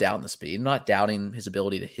power-wise? I'm not doubting the speed. I'm not doubting his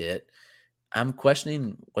ability to hit. I'm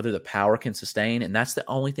questioning whether the power can sustain, and that's the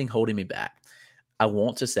only thing holding me back. I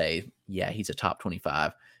want to say, yeah, he's a top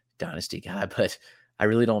 25 dynasty guy, but I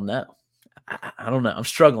really don't know. I don't know. I'm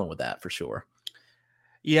struggling with that for sure.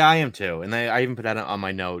 Yeah, I am too. And I even put that on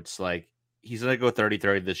my notes. Like, he's going to go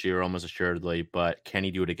 30-30 this year, almost assuredly, but can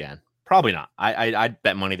he do it again? Probably not. I'd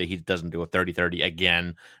bet money that he doesn't do a 30-30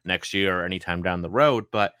 again next year or anytime down the road,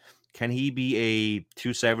 but can he be a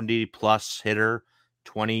 270 plus hitter,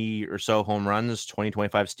 20 or so home runs, 20,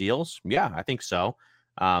 25 steals? Yeah, I think so.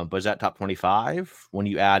 But is that top 25? When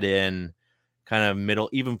you add in kind of middle,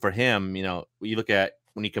 even for him, you look at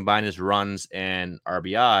when you combine his runs and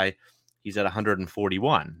RBI, he's at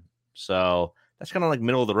 141. So that's kind of like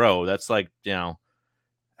middle of the road. That's like,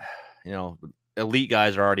 elite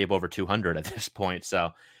guys are already up over 200 at this point.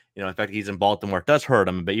 So, the fact that he's in Baltimore, it does hurt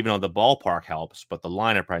him, but even though the ballpark helps, but the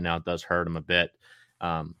lineup right now does hurt him a bit.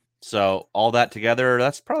 So all that together,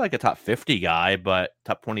 that's probably like a top 50 guy, but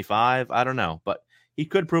top 25, I don't know. But he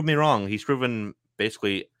could prove me wrong. He's proven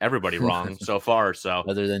basically everybody wrong so far. So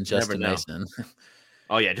other than Justin Mason.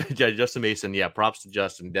 Oh, yeah, Justin Mason. Yeah, props to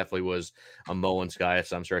Justin. Definitely was a Mullins guy,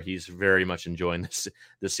 so I'm sure he's very much enjoying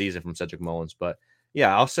this season from Cedric Mullins. But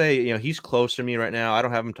Yeah, I'll say, he's close to me right now. I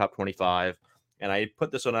don't have him top 25. And I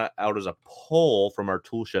put this one out as a poll from our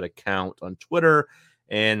Toolshed account on Twitter.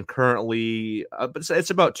 And currently, but it's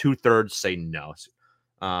about 2/3 say no.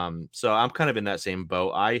 So I'm kind of in that same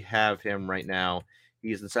boat. I have him right now.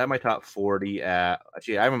 He's inside my top 40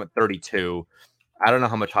 actually, I have him at 32. I don't know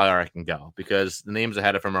how much higher I can go because the names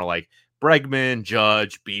ahead of him are like Bregman,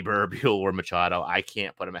 Judge, Bieber, Bueller, Machado. I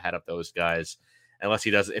can't put him ahead of those guys unless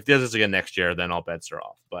he does. If he does this again next year, then all bets are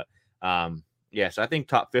off. But so I think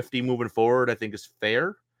top 50 moving forward, I think is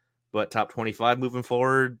fair. But top 25 moving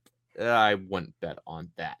forward, I wouldn't bet on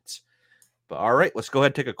that. But all right, let's go ahead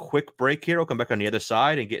and take a quick break here. We'll come back on the other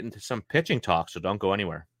side and get into some pitching talk. So don't go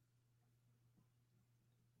anywhere.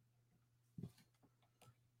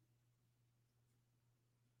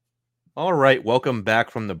 All right, welcome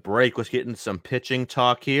back from the break. Let's get into some pitching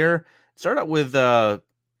talk here. Start out with,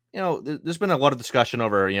 there's been a lot of discussion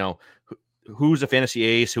over, who's a fantasy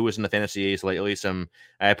ace, who isn't a fantasy ace lately.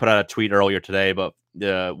 I put out a tweet earlier today about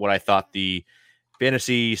what I thought the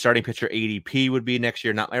fantasy starting pitcher ADP would be next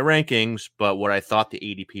year. Not my rankings, but what I thought the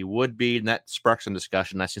ADP would be, and that sparked some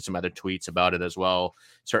discussion. I've seen some other tweets about it as well,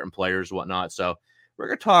 certain players, whatnot. So we're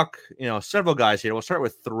going to talk, several guys here. We'll start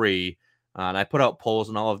with 3. And I put out polls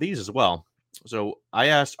on all of these as well. So I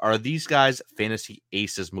asked, are these guys fantasy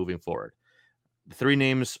aces moving forward? The 3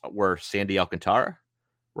 names were Sandy Alcantara,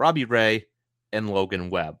 Robbie Ray, and Logan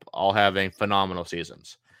Webb, all having phenomenal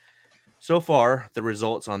seasons. So far, the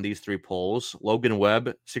results on these 3 polls, Logan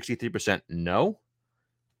Webb, 63% no.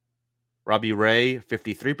 Robbie Ray,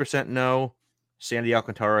 53% no. Sandy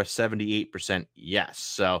Alcantara, 78% yes.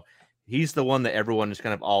 So he's the one that everyone is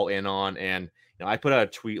kind of all in on. And I put out a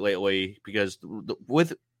tweet lately because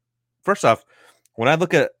first off, when I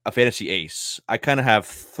look at a fantasy ace, I kind of have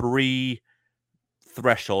 3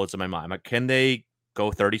 thresholds in my mind. Like, can they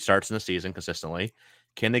go 30 starts in the season consistently?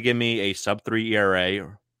 Can they give me a sub-3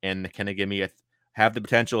 ERA? And can they give me have the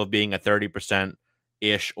potential of being a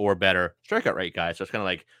 30%-ish or better strikeout rate guy? So it's kind of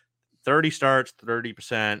like 30 starts,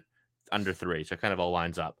 30%, under 3. So it kind of all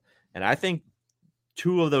lines up. And I think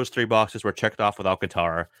 2 of those 3 boxes were checked off with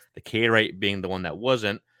Alcantara, the K rate being the one that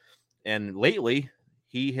wasn't. And lately,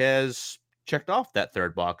 he has checked off that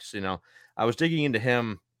 3rd box. I was digging into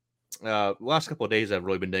him. The last couple of days, I've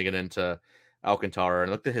really been digging into Alcantara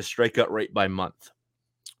and looked at his strikeout rate by month.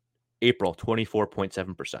 April,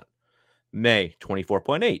 24.7%. May,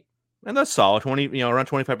 24.8%. And that's solid. Around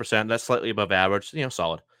 25%. That's slightly above average.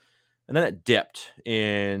 Solid. And then it dipped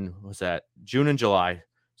in, June and July.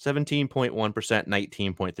 17.1%,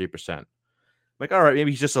 19.3%. Like, all right, maybe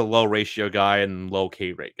he's just a low ratio guy and low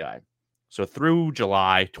K rate guy. So through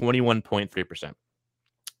July, 21.3%.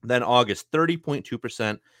 Then August,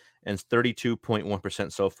 30.2% and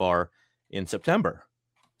 32.1% so far in September.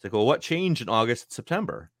 It's like, well, what changed in August and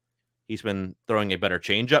September? He's been throwing a better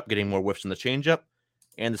changeup, getting more whiffs in the changeup,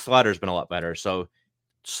 and the slider's been a lot better. So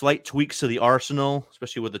slight tweaks to the arsenal,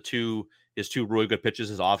 especially with his two really good pitches,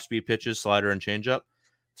 his off-speed pitches, slider and changeup.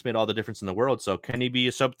 It's made all the difference in the world. So can he be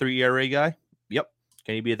a sub-3 ERA guy? Yep.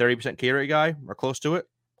 Can he be a 30% K rate guy or close to it?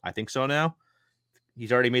 I think so now.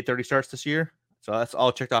 He's already made 30 starts this year. So that's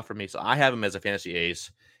all checked off for me. So I have him as a fantasy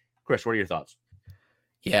ace. Chris, what are your thoughts?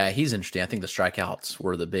 Yeah, he's interesting. I think the strikeouts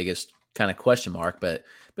were the biggest kind of question mark. But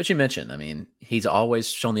you mentioned, I mean, he's always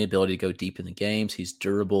shown the ability to go deep in the games. He's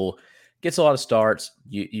durable, gets a lot of starts.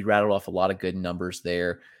 You rattled off a lot of good numbers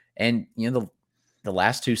there. And, the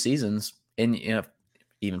last 2 seasons, and,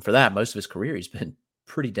 even for that, most of his career, he's been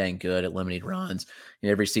pretty dang good at limited runs.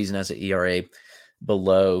 Every season has an ERA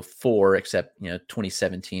below 4, except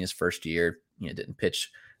 2017, his first year, didn't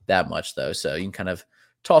pitch that much though, so you can kind of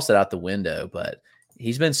toss it out the window. But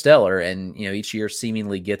he's been stellar, and each year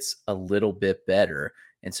seemingly gets a little bit better,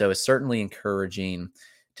 and so it's certainly encouraging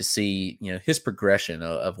to see his progression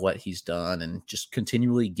of what he's done and just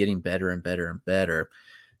continually getting better and better and better.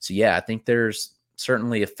 So yeah, I think there's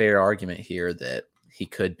certainly a fair argument here that he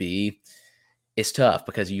could be. It's tough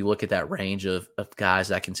because you look at that range of guys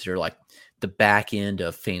that I consider like the back end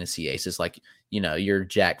of fantasy aces, like, your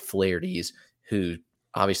Jack Flaherty's, who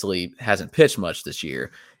obviously hasn't pitched much this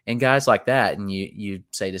year, and guys like that. And you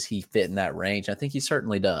say, does he fit in that range? I think he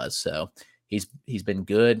certainly does. So he's been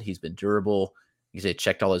good. He's been durable. You say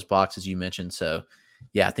checked all those boxes you mentioned. So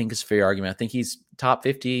yeah, I think it's a fair argument. I think he's top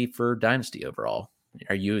 50 for Dynasty overall.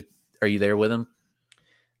 Are you there with him?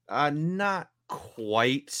 Not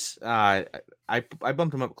quite. I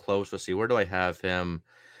bumped him up close. Let's see, where do I have him?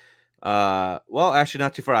 Well, actually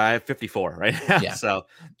not too far. I have 54 right now. Yeah. So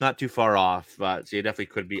not too far off, but so he definitely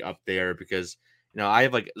could be up there because, I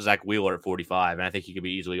have like Zach Wheeler at 45, and I think he could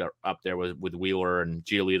be easily up there with Wheeler and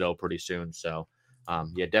Giolito pretty soon. So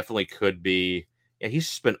Yeah, definitely could be. Yeah, he's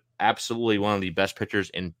just been absolutely one of the best pitchers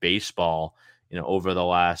in baseball, over the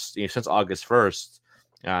last, since August 1st.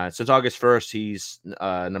 Since August 1st, he's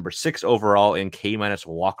number 6 overall in K-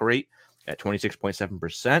 walk rate at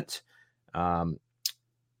 26.7%.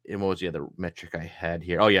 And what was the other metric I had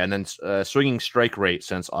here? Oh, yeah. And then swinging strike rate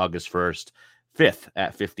since August 1st, 5th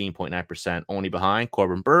at 15.9%, only behind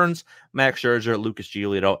Corbin Burns, Max Scherzer, Lucas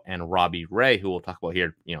Giolito, and Robbie Ray, who we'll talk about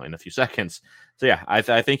here, in a few seconds. So, yeah, I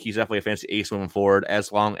think he's definitely a fantasy ace moving forward,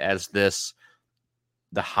 as long as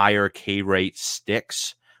the higher K rate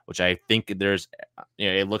sticks, which I think there's,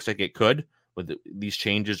 it looks like it could. With these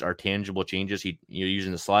changes are tangible changes. You're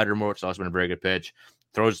using the slider more. It's also been a very good pitch.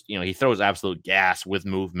 He throws absolute gas with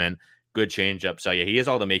movement, good changeup. So yeah, he has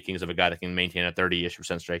all the makings of a guy that can maintain a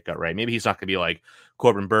 30-ish% strikeout rate. Maybe he's not going to be like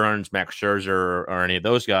Corbin Burns, Max Scherzer, or any of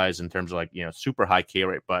those guys in terms of like, super high K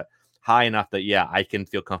rate, but high enough that, yeah, I can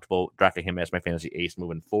feel comfortable drafting him as my fantasy ace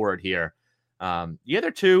moving forward here. The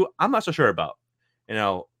other two, I'm not so sure about.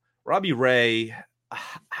 Robbie Ray,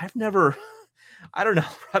 I don't know.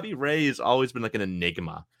 Robbie Ray has always been like an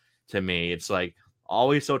enigma to me. It's like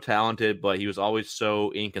always so talented, but he was always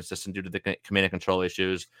so inconsistent due to the command and control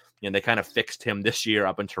issues. They kind of fixed him this year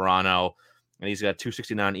up in Toronto, and he's got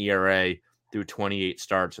 2.69 ERA through 28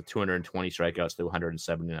 starts with 220 strikeouts through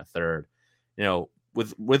 107 in a third.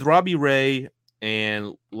 With Robbie Ray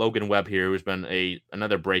and Logan Webb here, who's been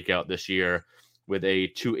another breakout this year with a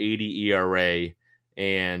 2.80 ERA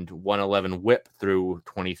and 111 whip through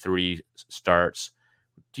 23 starts.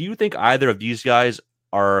 Do you think either of these guys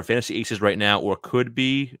are fantasy aces right now or could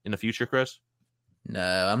be in the future, Chris? No,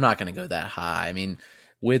 I'm not going to go that high. I mean,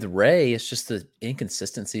 with Ray, it's just the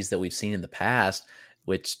inconsistencies that we've seen in the past,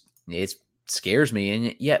 which it scares me.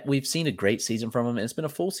 And yet we've seen a great season from him, and it's been a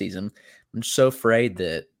full season. I'm so afraid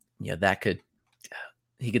that,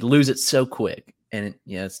 he could lose it so quick. And,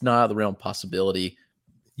 it's not out of the realm of possibility.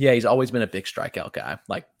 Yeah, he's always been a big strikeout guy.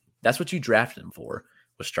 Like, that's what you drafted him for,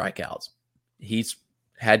 was strikeouts. He's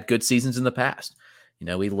had good seasons in the past.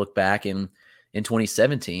 We look back in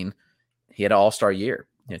 2017, he had an all-star year.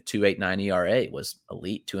 2.89 ERA was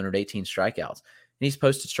elite, 218 strikeouts. And he's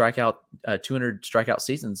posted 200 strikeout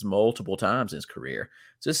seasons multiple times in his career.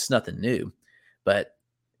 So this is nothing new. But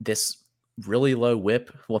this really low whip,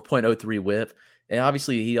 1.03 whip, and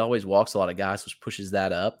obviously he always walks a lot of guys, which pushes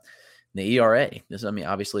that up. And the ERA,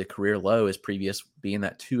 obviously a career low, his previous being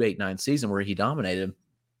that 2.89 season where he dominated.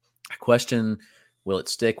 I question, will it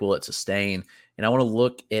stick? Will it sustain? And I want to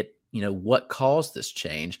look at, what caused this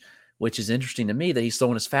change, which is interesting to me that he's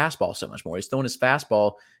throwing his fastball so much more. He's throwing his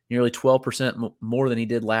fastball nearly 12% more than he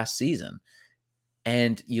did last season.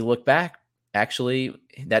 And you look back, actually,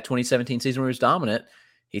 that 2017 season where he was dominant,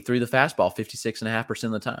 he threw the fastball 56.5%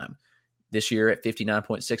 of the time. This year at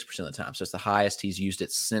 59.6% of the time. So it's the highest he's used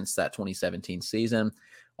it since that 2017 season.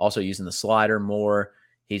 Also using the slider more.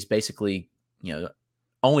 He's basically,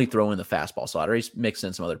 only throwing the fastball slider. He's mixing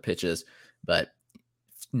in some other pitches, but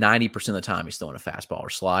 90% of the time he's throwing a fastball or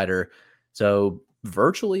slider. So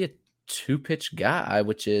virtually a 2-pitch guy,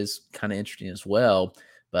 which is kind of interesting as well,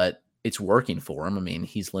 but it's working for him. I mean,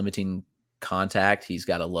 he's limiting contact. He's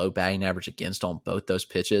got a low batting average against on both those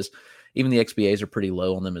pitches. Even the XBAs are pretty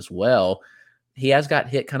low on them as well. He has got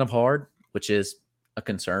hit kind of hard, which is a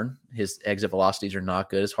concern. His exit velocities are not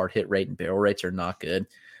good. His hard hit rate and barrel rates are not good.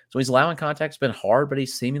 So he's allowing contact. It's been hard, but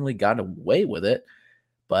he's seemingly gotten away with it.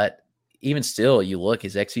 But even still, you look,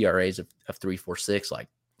 his xERAs of 3.46, like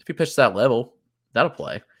if he pitches that level, that'll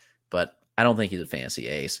play. But I don't think he's a fantasy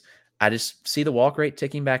ace. I just see the walk rate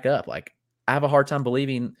ticking back up. Like, I have a hard time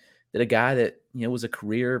believing that a guy that, was a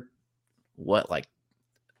career,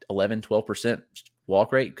 11, 12%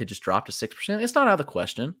 walk rate could just drop to 6%. It's not out of the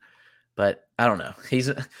question, but I don't know.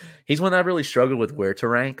 He's one I've really struggled with where to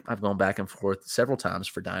rank. I've gone back and forth several times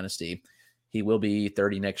for Dynasty. He will be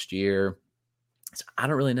 30 next year. So I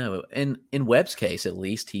don't really know. And in Webb's case, at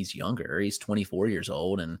least he's younger. He's 24 years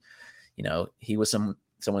old. And, he was someone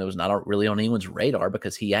that was not really on anyone's radar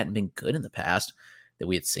because he hadn't been good in the past that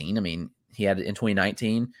we had seen. I mean, he had in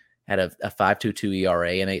 2019, had a 5.22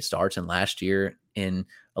 ERA in 8 starts. And last year in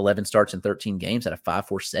 11 starts in 13 games had a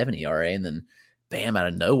 5.47 ERA. And then bam, out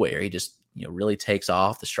of nowhere, he just, really takes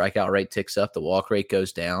off. The strikeout rate ticks up. The walk rate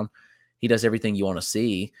goes down. He does everything you want to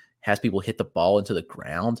see, has people hit the ball into the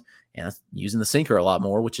ground and using the sinker a lot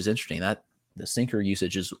more, which is interesting. That the sinker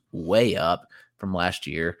usage is way up from last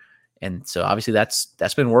year. And so obviously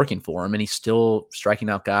that's been working for him, and he's still striking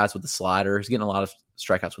out guys with the slider. He's getting a lot of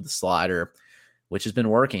strikeouts with the slider, which has been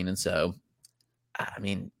working. And so, I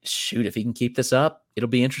mean, shoot, if he can keep this up, it'll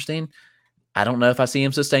be interesting. I don't know if I see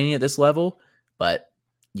him sustaining at this level, but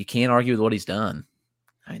you can't argue with what he's done.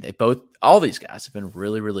 I mean, all these guys have been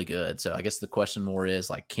really, really good. So I guess the question more is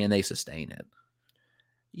like, can they sustain it?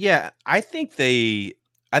 Yeah, I think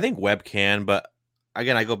Webb can, but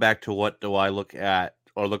again, I go back to what do I look at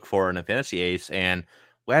or look for in a fantasy ace, and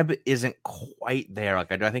Webb isn't quite there.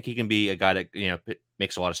 Like, I think he can be a guy that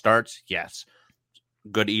makes a lot of starts. Yes,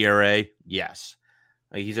 good ERA. Yes,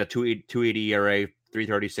 he's a 2.80 ERA,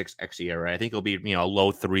 3.36 xERA. I think he'll be a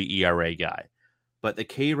low 3 ERA guy. But the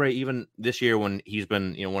K rate, even this year when he's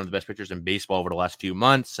been one of the best pitchers in baseball over the last few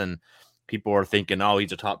months, and people are thinking, oh,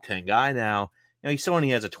 he's a top 10 guy now. He still only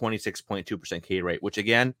has a 26.2% K rate, which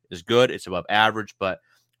again is good. It's above average, but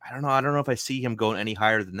I don't know. I don't know if I see him going any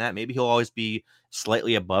higher than that. Maybe he'll always be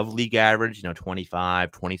slightly above league average,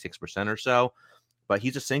 25, 26% or so. But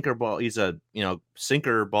he's a sinker ball. He's a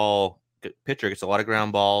sinker ball pitcher. Gets a lot of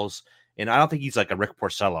ground balls, and I don't think he's like a Rick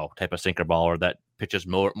Porcello type of sinker baller that pitches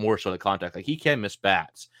more so the contact. Like, he can miss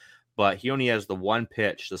bats, but he only has the one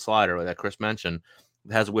pitch, the slider that Chris mentioned,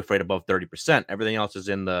 that has a whiff rate above 30%. Everything else is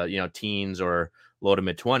in the teens or low to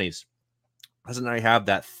mid 20s. Doesn't really have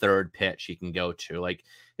that third pitch he can go to. Like,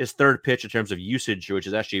 his third pitch in terms of usage, which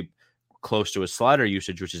is actually close to his slider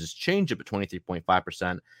usage, which is his changeup at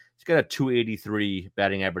 23.5%. He's got a 283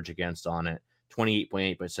 batting average against on it,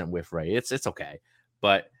 28.8% whiff rate. It's okay,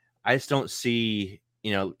 but I just don't see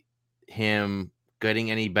him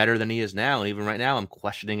getting any better than he is now. And even right now, I'm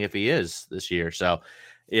questioning if he is this year. So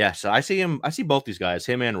yeah, so I see both these guys,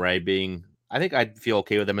 him and Ray, being, I think I'd feel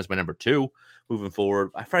okay with them as my number 2 moving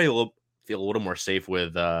forward. I probably feel a little more safe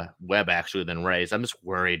with Webb actually than Ray's. I'm just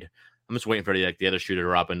worried. I'm just waiting for the other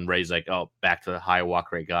shooter up, and Ray's like, oh, back to the high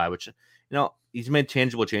walk rate guy, which, he's made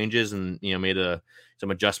tangible changes and, made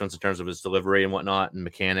some adjustments in terms of his delivery and whatnot and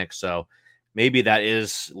mechanics. So maybe that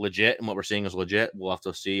is legit, and what we're seeing is legit. We'll have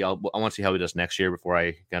to see. I want to see how he does next year before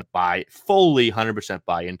I can fully 100%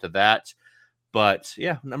 buy into that. But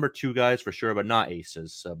yeah, number 2 guys for sure, but not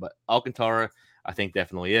aces. But Alcantara, I think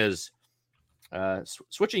definitely is.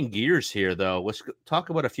 Switching gears here, though, let's talk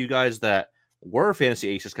about a few guys that were fantasy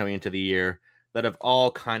aces coming into the year that have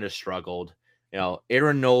all kind of struggled.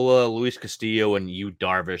 Aaron Nola, Luis Castillo, and Yu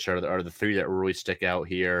Darvish are the 3 that really stick out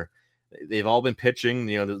here. They've all been pitching.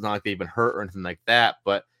 It's not like they've been hurt or anything like that,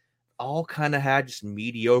 but all kind of had just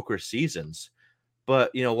mediocre seasons.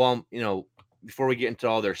 But before we get into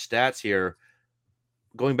all their stats here,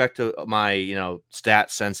 going back to my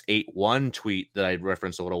stats since 8-1 tweet that I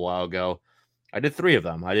referenced a little while ago, I did 3 of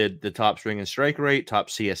them. I did the top swing and strike rate, top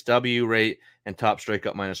CSW rate, and top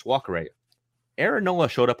strikeout minus walk rate. Aaron Nola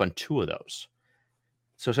showed up on 2 of those.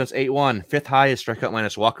 So since 8-1, 5th highest strikeout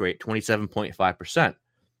minus walk rate, 27.5%.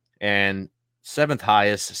 And 7th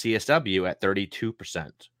highest CSW at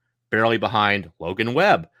 32%. Barely behind Logan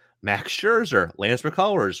Webb, Max Scherzer, Lance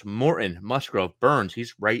McCullers, Morton, Musgrove, Burns.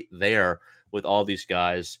 He's right there with all these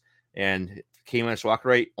guys. And K minus walk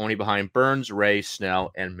rate only behind Burns, Ray,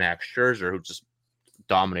 Snell, and Max Scherzer, who's just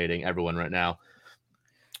dominating everyone right now.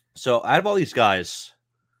 So out of all these guys,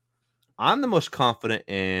 I'm the most confident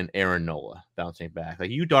in Aaron Nola bouncing back.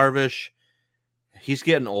 Like, Yu Darvish, he's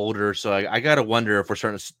getting older, so I got to wonder if we're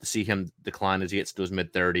starting to see him decline as he gets to his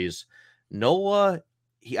mid-30s. Nola,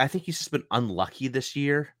 I think he's just been unlucky this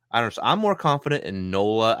year. I don't know. So I'm more confident in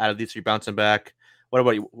Nola out of these 3 bouncing back. What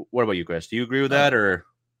about you? What about you, Chris? Do you agree with that, or?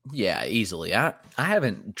 Yeah, easily. I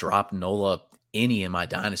haven't dropped Nola any in my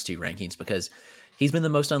dynasty rankings because he's been the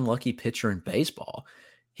most unlucky pitcher in baseball.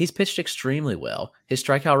 He's pitched extremely well. His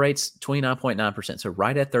strikeout rate's 29.9%, so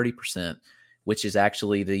right at 30%, which is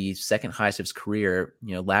actually the second highest of his career,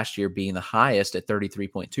 last year being the highest at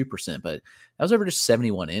 33.2%, but that was over just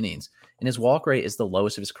 71 innings. And his walk rate is the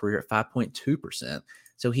lowest of his career at 5.2%.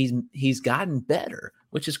 So he's gotten better,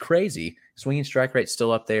 which is crazy. Swinging strike rate's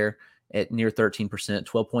still up there at near 13%,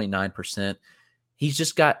 12.9%. He's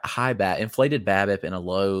just got inflated BABIP and a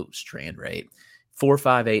low strand rate.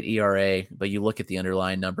 4.58 ERA, but you look at the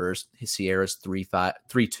underlying numbers, his Sierra's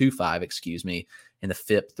 3.25, and the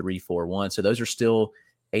FIP 3.41. So those are still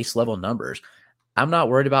ace level numbers. I'm not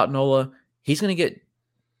worried about Nola. He's going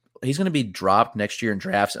to be dropped next year in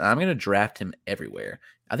drafts, and I'm going to draft him everywhere.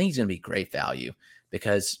 I think he's going to be great value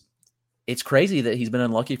because it's crazy that he's been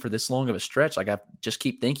unlucky for this long of a stretch. Like, I just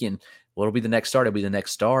keep thinking, well, it'll be the next start. It'll be the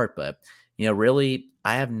next start. But, really,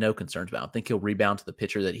 I have no concerns about him. I think he'll rebound to the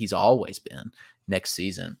pitcher that he's always been next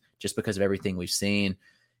season just because of everything we've seen.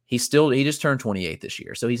 He just turned 28 this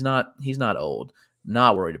year. So he's not old.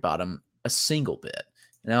 Not worried about him a single bit.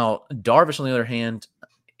 Now, Darvish, on the other hand,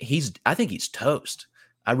 I think he's toast.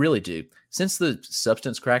 I really do. Since the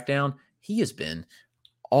substance crackdown, he has been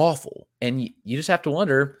awful. And you just have to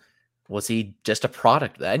wonder, was he just a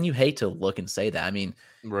product of that? And you hate to look and say that. I mean,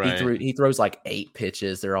 Right. he throws like 8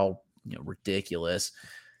 pitches. They're all, ridiculous.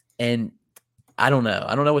 And I don't know.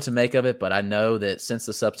 I don't know what to make of it, but I know that since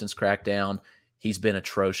the substance crackdown, he's been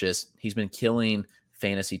atrocious. He's been killing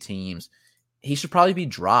fantasy teams. He should probably be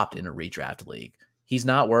dropped in a redraft league. He's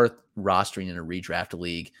not worth rostering in a redraft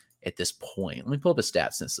league at this point. Let me pull up his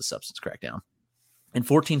stats since the substance crackdown. In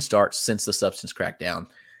 14 starts since the substance crackdown,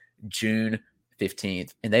 June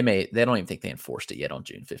 15th, and they don't even think they enforced it yet on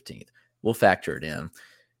June 15th. We'll factor it in.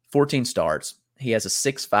 14 starts. He has a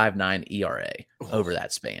 6.59 ERA over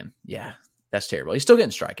that span. Yeah, that's terrible. He's still getting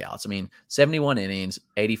strikeouts. I mean, 71 innings,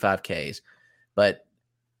 85 Ks, but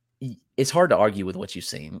it's hard to argue with what you've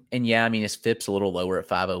seen. And yeah, I mean, his FIP's a little lower at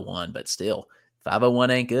 501, but still, 501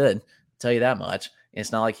 ain't good. I'll tell you that much. And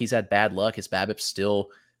it's not like he's had bad luck. His BABIP's still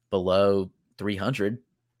below 300.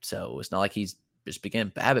 So it's not like he's just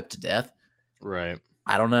beginning BABIP to death. Right.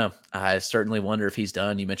 I don't know. I certainly wonder if he's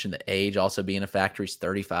done. You mentioned the age also being a factor. He's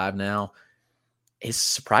 35 now.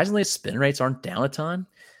 Surprisingly, his spin rates aren't down a ton,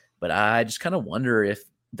 but I just kind of wonder if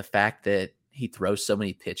the fact that he throws so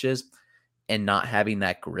many pitches and not having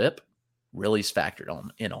that grip really is factored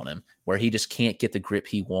in on him, where he just can't get the grip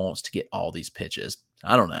he wants to get all these pitches.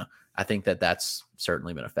 I don't know. I think that's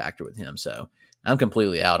certainly been a factor with him. So I'm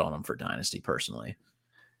completely out on him for Dynasty personally.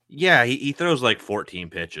 Yeah, he throws like 14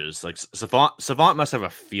 pitches. Like Savant must have a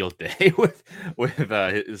field day with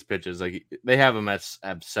his pitches. Like they have him at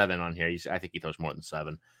 7 on here. I think he throws more than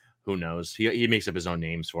 7. Who knows? He makes up his own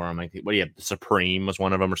names for him. Like what do you have? Supreme was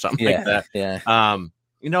one of them or something like that. Yeah.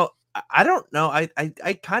 I don't know.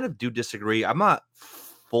 I kind of do disagree. I'm not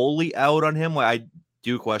fully out on him. I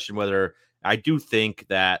do question whether I do think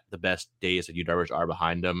that the best days of Yu Darvish are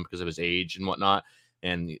behind him because of his age and whatnot,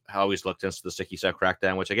 and how he's looked into the sticky set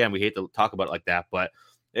crackdown, which again, we hate to talk about it like that, but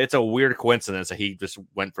it's a weird coincidence that he just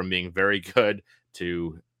went from being very good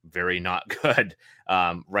to very not good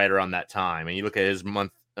right around that time. And you look at his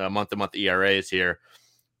month-to-month ERAs here,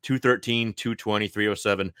 213, 220,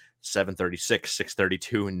 307, 736,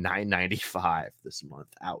 632, and 995 this month.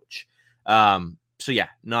 Ouch. So yeah,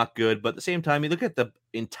 not good. But at the same time, you look at the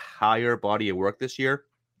entire body of work this year.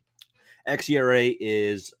 xERA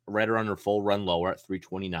is right around her full run lower at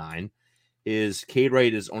 329. His K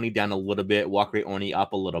rate is only down a little bit. Walk rate only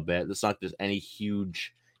up a little bit. It's not like there's any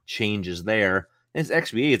huge changes there. And his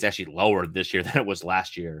XBA is actually lower this year than it was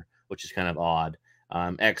last year, which is kind of odd.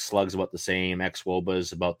 X slugs about the same. X WOBA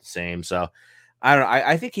is about the same. So I don't know.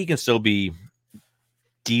 I think he can still be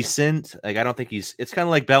decent. Like I don't think it's kind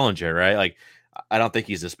of like Bellinger, right? Like I don't think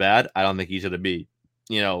he's this bad. I don't think he's going to be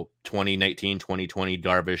 2019, 2020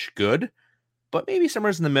 Darvish good, but maybe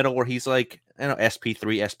somewhere in the middle where he's like, SP3,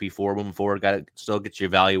 SP4 moving forward, still gets your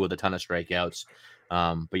value with a ton of strikeouts.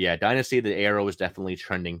 But yeah, Dynasty, the arrow is definitely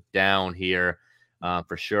trending down here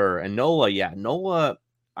for sure. And Nola,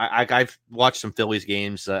 I've watched some Phillies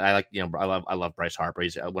games. I like, I love Bryce Harper.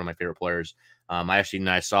 He's one of my favorite players. I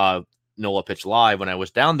saw Nola pitch live when I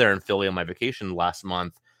was down there in Philly on my vacation last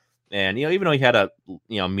month. And, even though he had a,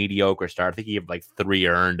 mediocre start, I think he had like 3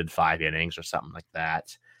 earned in 5 innings or something like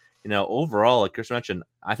that. Overall, like Chris mentioned,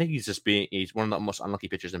 I think he's one of the most unlucky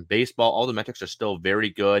pitchers in baseball. All the metrics are still very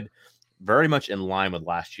good, very much in line with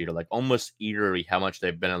last year, like almost eerily how much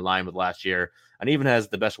they've been in line with last year, and even has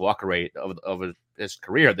the best walker rate of his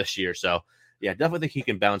career this year. So, yeah, definitely think he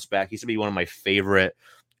can bounce back. He's going to be one of my favorite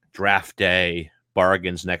draft day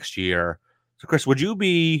bargains next year. So, Chris, would you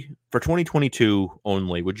be, for 2022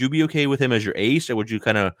 only, would you be okay with him as your ace, or would you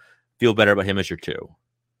kind of feel better about him as your 2?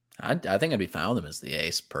 I think I'd be fine with him as the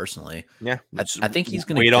ace, personally. Yeah. I think he's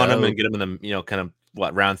going to wait on him and get him in the, kind of,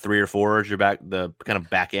 round 3 or 4 as your the kind of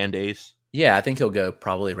back-end ace? Yeah, I think he'll go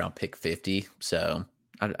probably around pick 50. So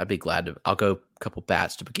I'd be glad to – I'll go a couple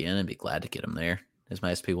bats to begin and be glad to get him there as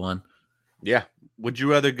my SP1. Yeah. Would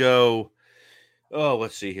you rather go –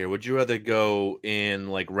 let's see here. Would you rather go in,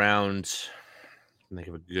 round – think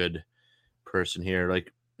of a good person here.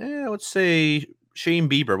 Let's say Shane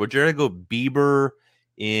Bieber. Would you rather go Bieber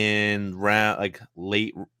in round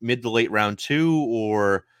mid to late round 2,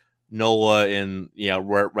 or Nola in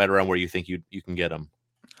right around where you think you can get him?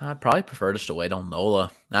 I'd probably prefer just to wait on Nola.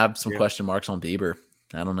 I have some question marks on Bieber.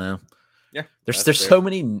 I don't know. Yeah, there's so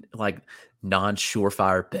many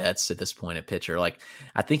non-surefire bets at this point at pitcher.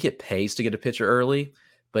 I think it pays to get a pitcher early,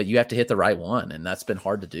 but you have to hit the right one, and that's been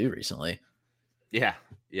hard to do recently. Yeah,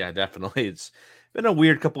 definitely. It's been a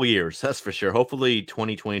weird couple of years, that's for sure. Hopefully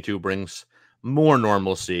 2022 brings more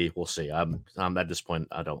normalcy. We'll see. I'm at this point,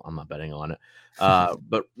 I'm not betting on it.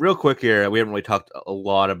 But real quick here, we haven't really talked a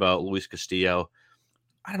lot about Luis Castillo.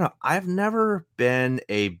 I don't know. I've never been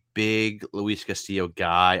a big Luis Castillo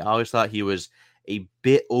guy. I always thought he was a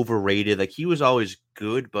bit overrated. Like he was always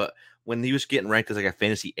good, but when he was getting ranked as like a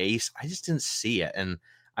fantasy ace, I just didn't see it. And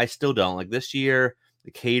I still don't. Like this year,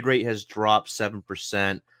 the K rate has dropped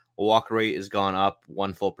 7%. Walk rate has gone up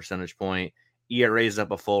 1 full percentage point. ERA is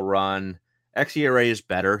up a full run. xERA is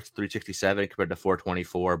better, 367 compared to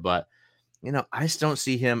 424. But, I just don't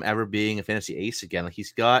see him ever being a fantasy ace again. Like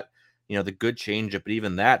he's got the good changeup, but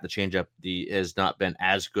even that, the changeup has not been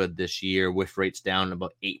as good this year. Whiff rate's down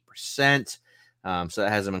about 8%. So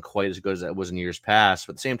that hasn't been quite as good as it was in years past.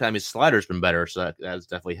 But at the same time, his slider's been better, so that has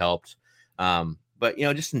definitely helped. But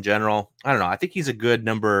just in general, I don't know. I think he's a good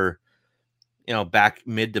number, back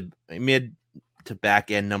mid to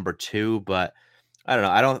back end number 2. But I don't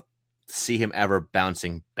know. I don't see him ever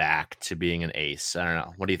bouncing back to being an ace. I don't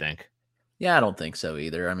know. What do you think? Yeah, I don't think so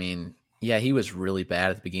either. I mean, yeah, he was really bad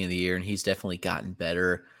at the beginning of the year, and he's definitely gotten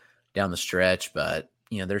better down the stretch. But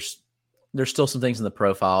there's still some things in the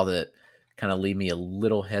profile that kind of leave me a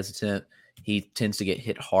little hesitant. He tends to get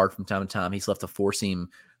hit hard from time to time. He's left a four seam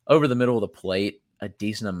over the middle of the plate a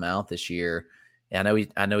decent amount this year. And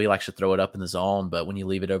I know he likes to throw it up in the zone, but when you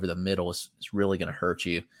leave it over the middle, it's really going to hurt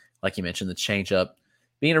you. Like you mentioned, the changeup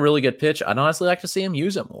being a really good pitch. I'd honestly like to see him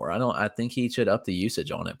use it more. I think he should up the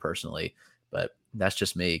usage on it personally, but that's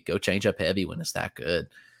just me. Go change up heavy when it's that good.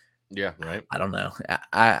 Yeah, right. I don't know.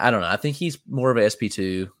 I don't know. I think he's more of a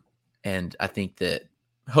SP2, and I think that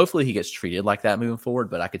hopefully he gets treated like that moving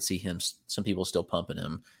forward, but I could see some people still pumping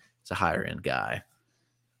him as a higher end guy.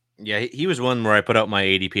 Yeah, he was one where I put out my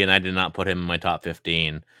ADP, and I did not put him in my top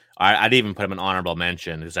 15. I'd even put him in honorable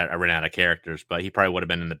mention because I ran out of characters, but he probably would have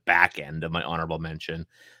been in the back end of my honorable mention.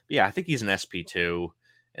 But yeah, I think he's an SP2.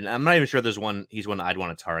 And I'm not even sure he's one I'd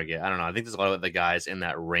want to target. I don't know. I think there's a lot of the guys in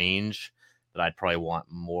that range that I'd probably want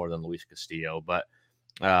more than Luis Castillo. But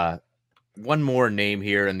one more name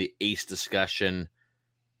here in the ace discussion,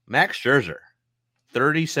 Max Scherzer.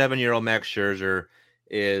 37-year-old Max Scherzer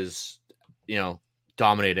is,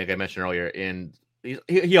 dominating, like I mentioned earlier. And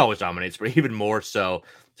he always dominates, but even more so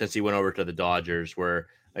since he went over to the Dodgers, where,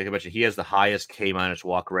 like I mentioned, he has the highest K-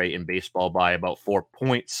 walk rate in baseball by about 4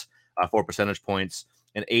 percentage points.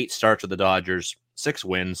 And 8 starts with the Dodgers, 6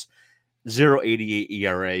 wins, 0.88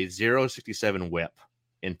 ERA, 0.67 WHIP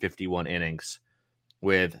in 51 innings,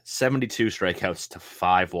 with 72 strikeouts to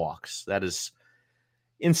 5 walks. That is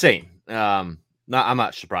insane. I'm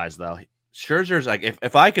not surprised though. Scherzer's like,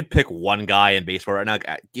 if I could pick one guy in baseball right now,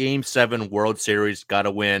 Game 7 World Series, got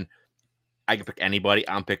to win. I can pick anybody.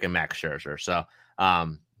 I'm picking Max Scherzer. So,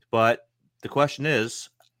 but the question is,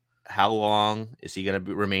 how long is he going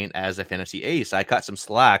to remain as a fantasy ace? I cut some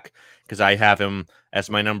slack because I have him as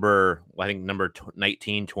my number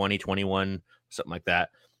 19, 20, 21, something like that,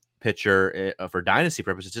 pitcher for dynasty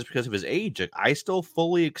purposes, just because of his age. Like, I still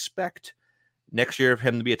fully expect next year of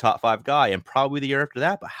him to be a top 5 guy and probably the year after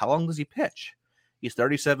that. But how long does he pitch? He's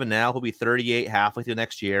 37 now. He'll be 38 halfway through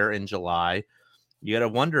next year in July. You got to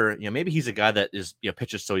wonder, maybe he's a guy that is,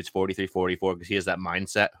 pitches so he's 43, 44 because he has that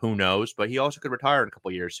mindset. Who knows? But he also could retire in a couple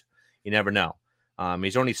of years. You never know.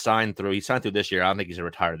 He's only signed through this year. I don't think he's going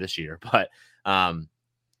to retire this year. But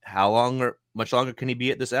much longer can he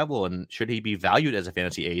be at this level? And should he be valued as a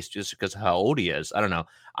fantasy ace just because of how old he is? I don't know.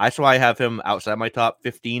 That's why I have him outside my top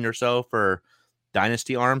 15 or so for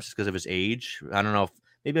dynasty arms because of his age. I don't know if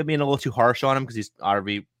maybe I'm being a little too harsh on him because he's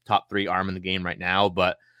RB top 3 arm in the game right now.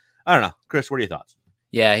 But I don't know. Chris, what are your thoughts?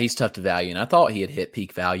 Yeah, he's tough to value. And I thought he had hit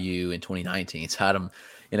peak value in 2019. So I had him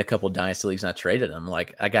in a couple of dynasty leagues and I traded him.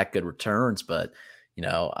 Like, I got good returns, but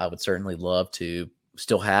I would certainly love to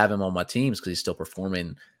still have him on my teams because he's still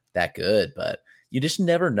performing that good. But you just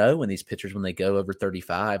never know when these pitchers, when they go over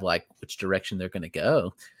 35, like which direction they're going to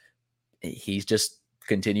go. He's just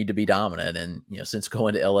continued to be dominant. And, since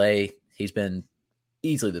going to LA, he's been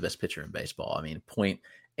easily the best pitcher in baseball. I mean,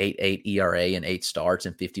 0.88 ERA and 8 starts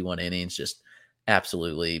in 51 innings, just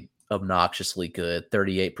absolutely obnoxiously good.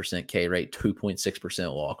 38% K rate,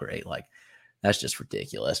 2.6% walk rate. Like, that's just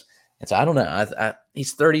ridiculous. And so I don't know.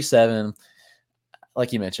 He's 37.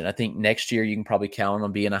 Like you mentioned, I think next year you can probably count on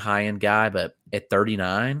him being a high-end guy, but at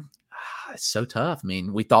 39, it's so tough. I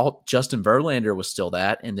mean, we thought Justin Verlander was still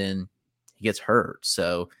that, and then he gets hurt.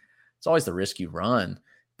 So it's always the risk you run.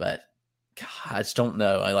 But God, I just don't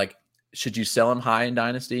know. Should you sell him high in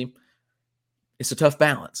Dynasty? It's a tough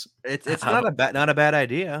balance. It's not a bad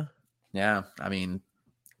idea. Yeah, I mean,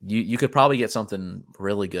 you could probably get something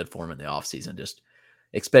really good for him in the offseason, just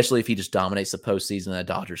especially if he just dominates the postseason and the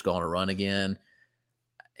Dodgers go on a run again.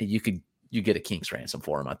 You get a king's ransom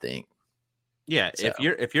for him, I think. Yeah, so.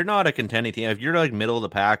 if you're not a contending team, if you're like middle of the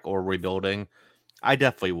pack or rebuilding, I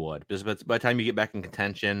definitely would, because by the time you get back in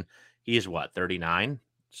contention, he is what, 39?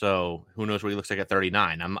 So who knows what he looks like at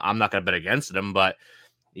 39? I'm not going to bet against him, but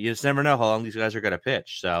you just never know how long these guys are going to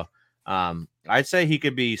pitch. So I'd say he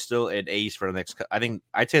could be still an ace for the next. I think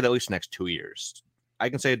I'd say at least the next 2 years. I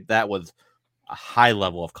can say that with a high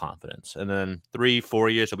level of confidence. And then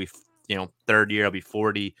 3-4 years, he'll be, third year, he'll be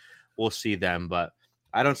 40. We'll see them, but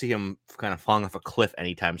I don't see him kind of falling off a cliff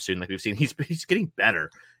anytime soon. Like we've seen, he's getting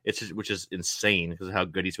better. Which is insane because of how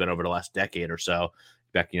good he's been over the last decade or so.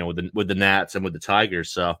 Back, with the Nats and with the Tigers.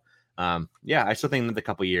 So, I still think another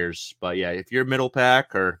couple years. But yeah, if you're middle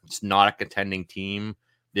pack or it's not a contending team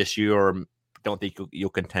this year, or don't think you'll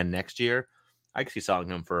contend next year, I can see selling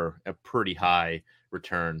him for a pretty high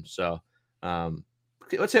return. So,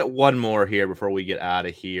 let's hit one more here before we get out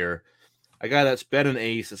of here. A guy that's been an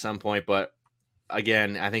ace at some point, but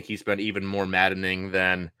again, I think he's been even more maddening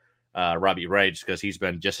than Robbie Ray, just because he's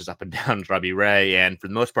been just as up and down as Robbie Ray. And for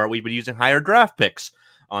the most part, we've been using higher draft picks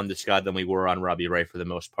on this guy than we were on Robbie Ray for the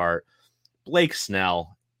most part. Blake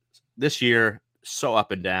Snell, this year, so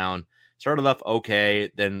up and down. Started off okay,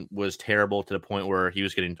 then was terrible to the point where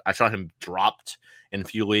I saw him dropped in a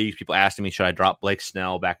few leagues. People asking me, should I drop Blake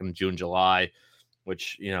Snell back in June, July,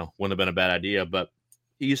 which, wouldn't have been a bad idea, but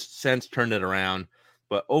he's since turned it around.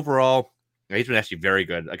 But overall, he's been actually very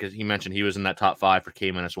good. Like he mentioned, he was in that top 5 for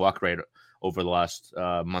K-minus walk rate over the last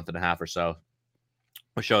month and a half or so,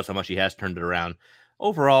 which shows how much he has turned it around.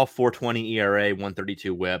 Overall, 4.20 ERA,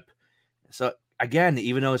 132 WHIP. So again,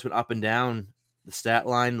 even though it's been up and down, the stat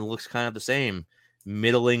line looks kind of the same.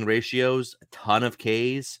 Middling ratios, a ton of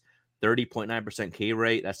Ks, 30.9% K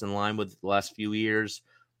rate. That's in line with the last few years.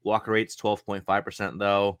 Walk rate's 12.5%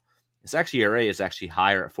 though. His ERA is actually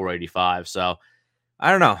higher at 4.85. So I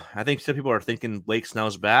don't know. I think some people are thinking Blake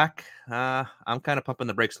Snell's back. I'm kind of pumping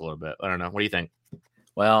the brakes a little bit. I don't know. What do you think?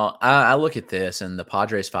 Well, I look at this, and the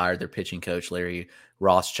Padres fired their pitching coach, Larry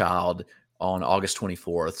Rothschild, on August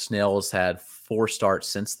 24th. Snell's had 4 starts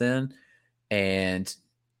since then, and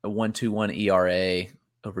a 1.21 ERA,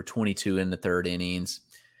 over 22 in the third innings.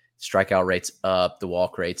 Strikeout rate's up, the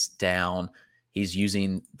walk rate's down. He's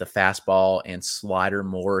using the fastball and slider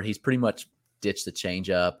more. He's pretty much ditched the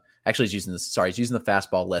changeup. Actually, he's using the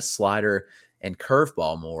fastball, less slider, and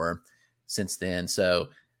curveball more since then. So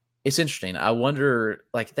it's interesting. I wonder,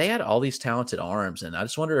 they had all these talented arms, and I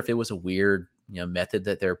just wonder if it was a weird, method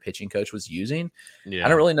that their pitching coach was using. Yeah. I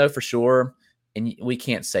don't really know for sure, and we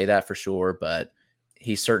can't say that for sure, but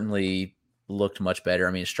he certainly looked much better.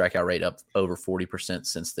 I mean, strikeout rate up over 40%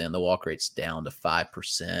 since then. The walk rate's down to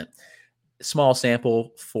 5%. Small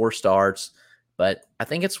sample, 4 starts. But I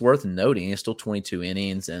think it's worth noting it's still 22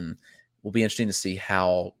 innings, and will be interesting to see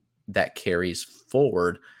how that carries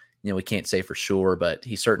forward. We can't say for sure, but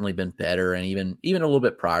he's certainly been better. And even a little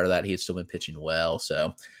bit prior to that, he had still been pitching well. So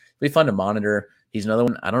it'll be fun to monitor. He's another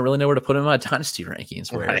one. I don't really know where to put him in my dynasty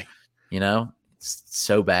rankings where, right. It's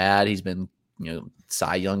so bad. He's been,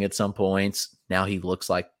 Cy Young at some points. Now he looks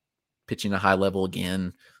like pitching a high level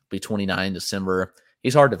again. Be 29 in December.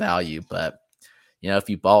 He's hard to value, but if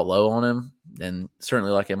you bought low on him, then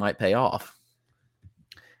certainly it might pay off.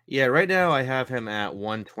 Yeah, right now I have him at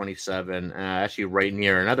 127, actually right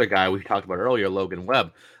near another guy we talked about earlier, Logan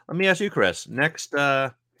Webb. Let me ask you, Chris, next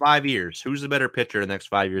 5 years, who's the better pitcher in the next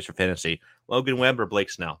 5 years for fantasy, Logan Webb or Blake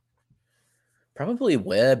Snell? Probably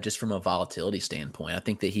Webb, just from a volatility standpoint. I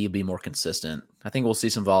think that he'd be more consistent. I think we'll see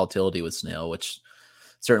some volatility with Snell, which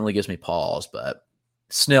certainly gives me pause, but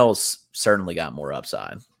Snell's certainly got more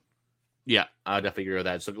upside. Yeah, I definitely agree with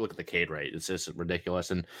that. So look at the K rate; it's just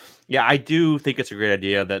ridiculous. And yeah, I do think it's a great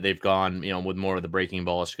idea that they've gone, with more of the breaking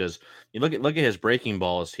balls, because you look at his breaking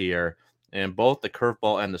balls here, and both the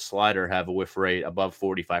curveball and the slider have a whiff rate above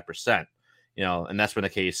 45%. And that's been the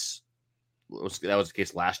case. That was the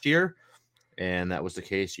case last year, and that was the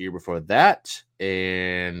case year before that,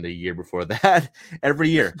 and the year before that. Every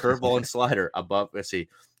year, curveball and slider above. Let's see,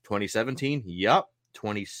 2017. Yep.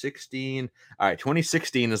 2016. All right,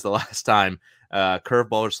 2016 is the last time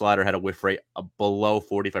curveball or slider had a whiff rate below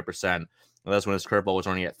 45%. Well, that's when his curveball was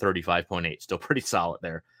only at 35.8. Still pretty solid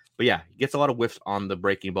there. But yeah, he gets a lot of whiffs on the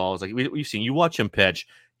breaking balls. Like we've seen, you watch him pitch,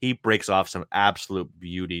 he breaks off some absolute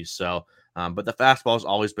beauties. So, but the fastball has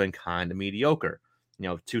always been kind of mediocre.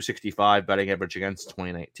 265 batting average against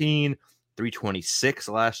 2019, 326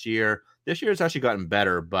 last year. This year it's actually gotten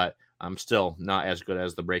better, but still not as good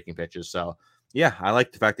as the breaking pitches. So, yeah, I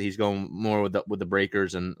like the fact that he's going more with the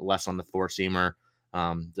breakers and less on the 4-seamer.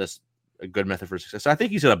 Just a good method for success. So I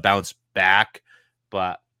think he's going to bounce back,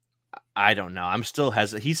 but I don't know. I'm still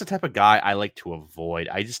hesitant. He's the type of guy I like to avoid.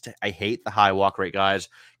 I hate the high walk rate guys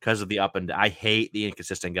because of the up and down. I hate the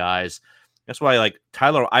inconsistent guys. That's why, like,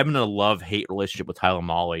 Tyler, I'm in a love-hate relationship with Tyler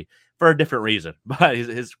Mahle for a different reason, but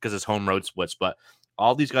because his home road splits. But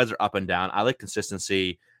all these guys are up and down. I like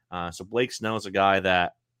consistency. So Blake Snell is a guy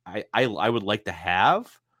that I would like to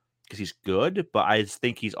have because he's good, but I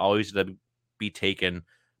think he's always going to be taken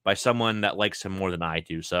by someone that likes him more than I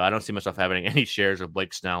do. So I don't see myself having any shares of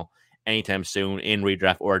Blake Snell anytime soon in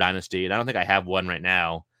redraft or dynasty. And I don't think I have one right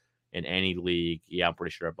now in any league. Yeah, I'm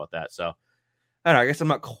pretty sure about that. So I don't know, I guess I'm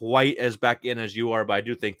not quite as back in as you are, but I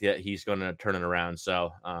do think that he's going to turn it around.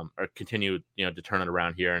 So, or continue, to turn it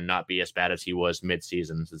around here and not be as bad as he was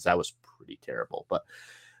mid-season, since that was pretty terrible. But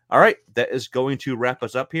all right, that is going to wrap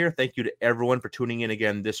us up here. Thank you to everyone for tuning in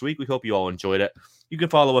again this week. We hope you all enjoyed it. You can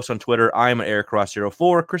follow us on Twitter. I'm at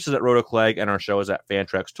AirCross04. Chris is at RotoClegg, and our show is at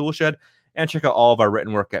Fantrax Toolshed. And check out all of our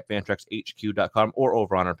written work at fantraxhq.com or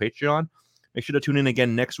over on our Patreon. Make sure to tune in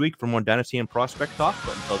again next week for more Dynasty and Prospect talk.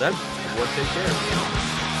 But until then, everyone take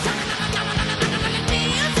care.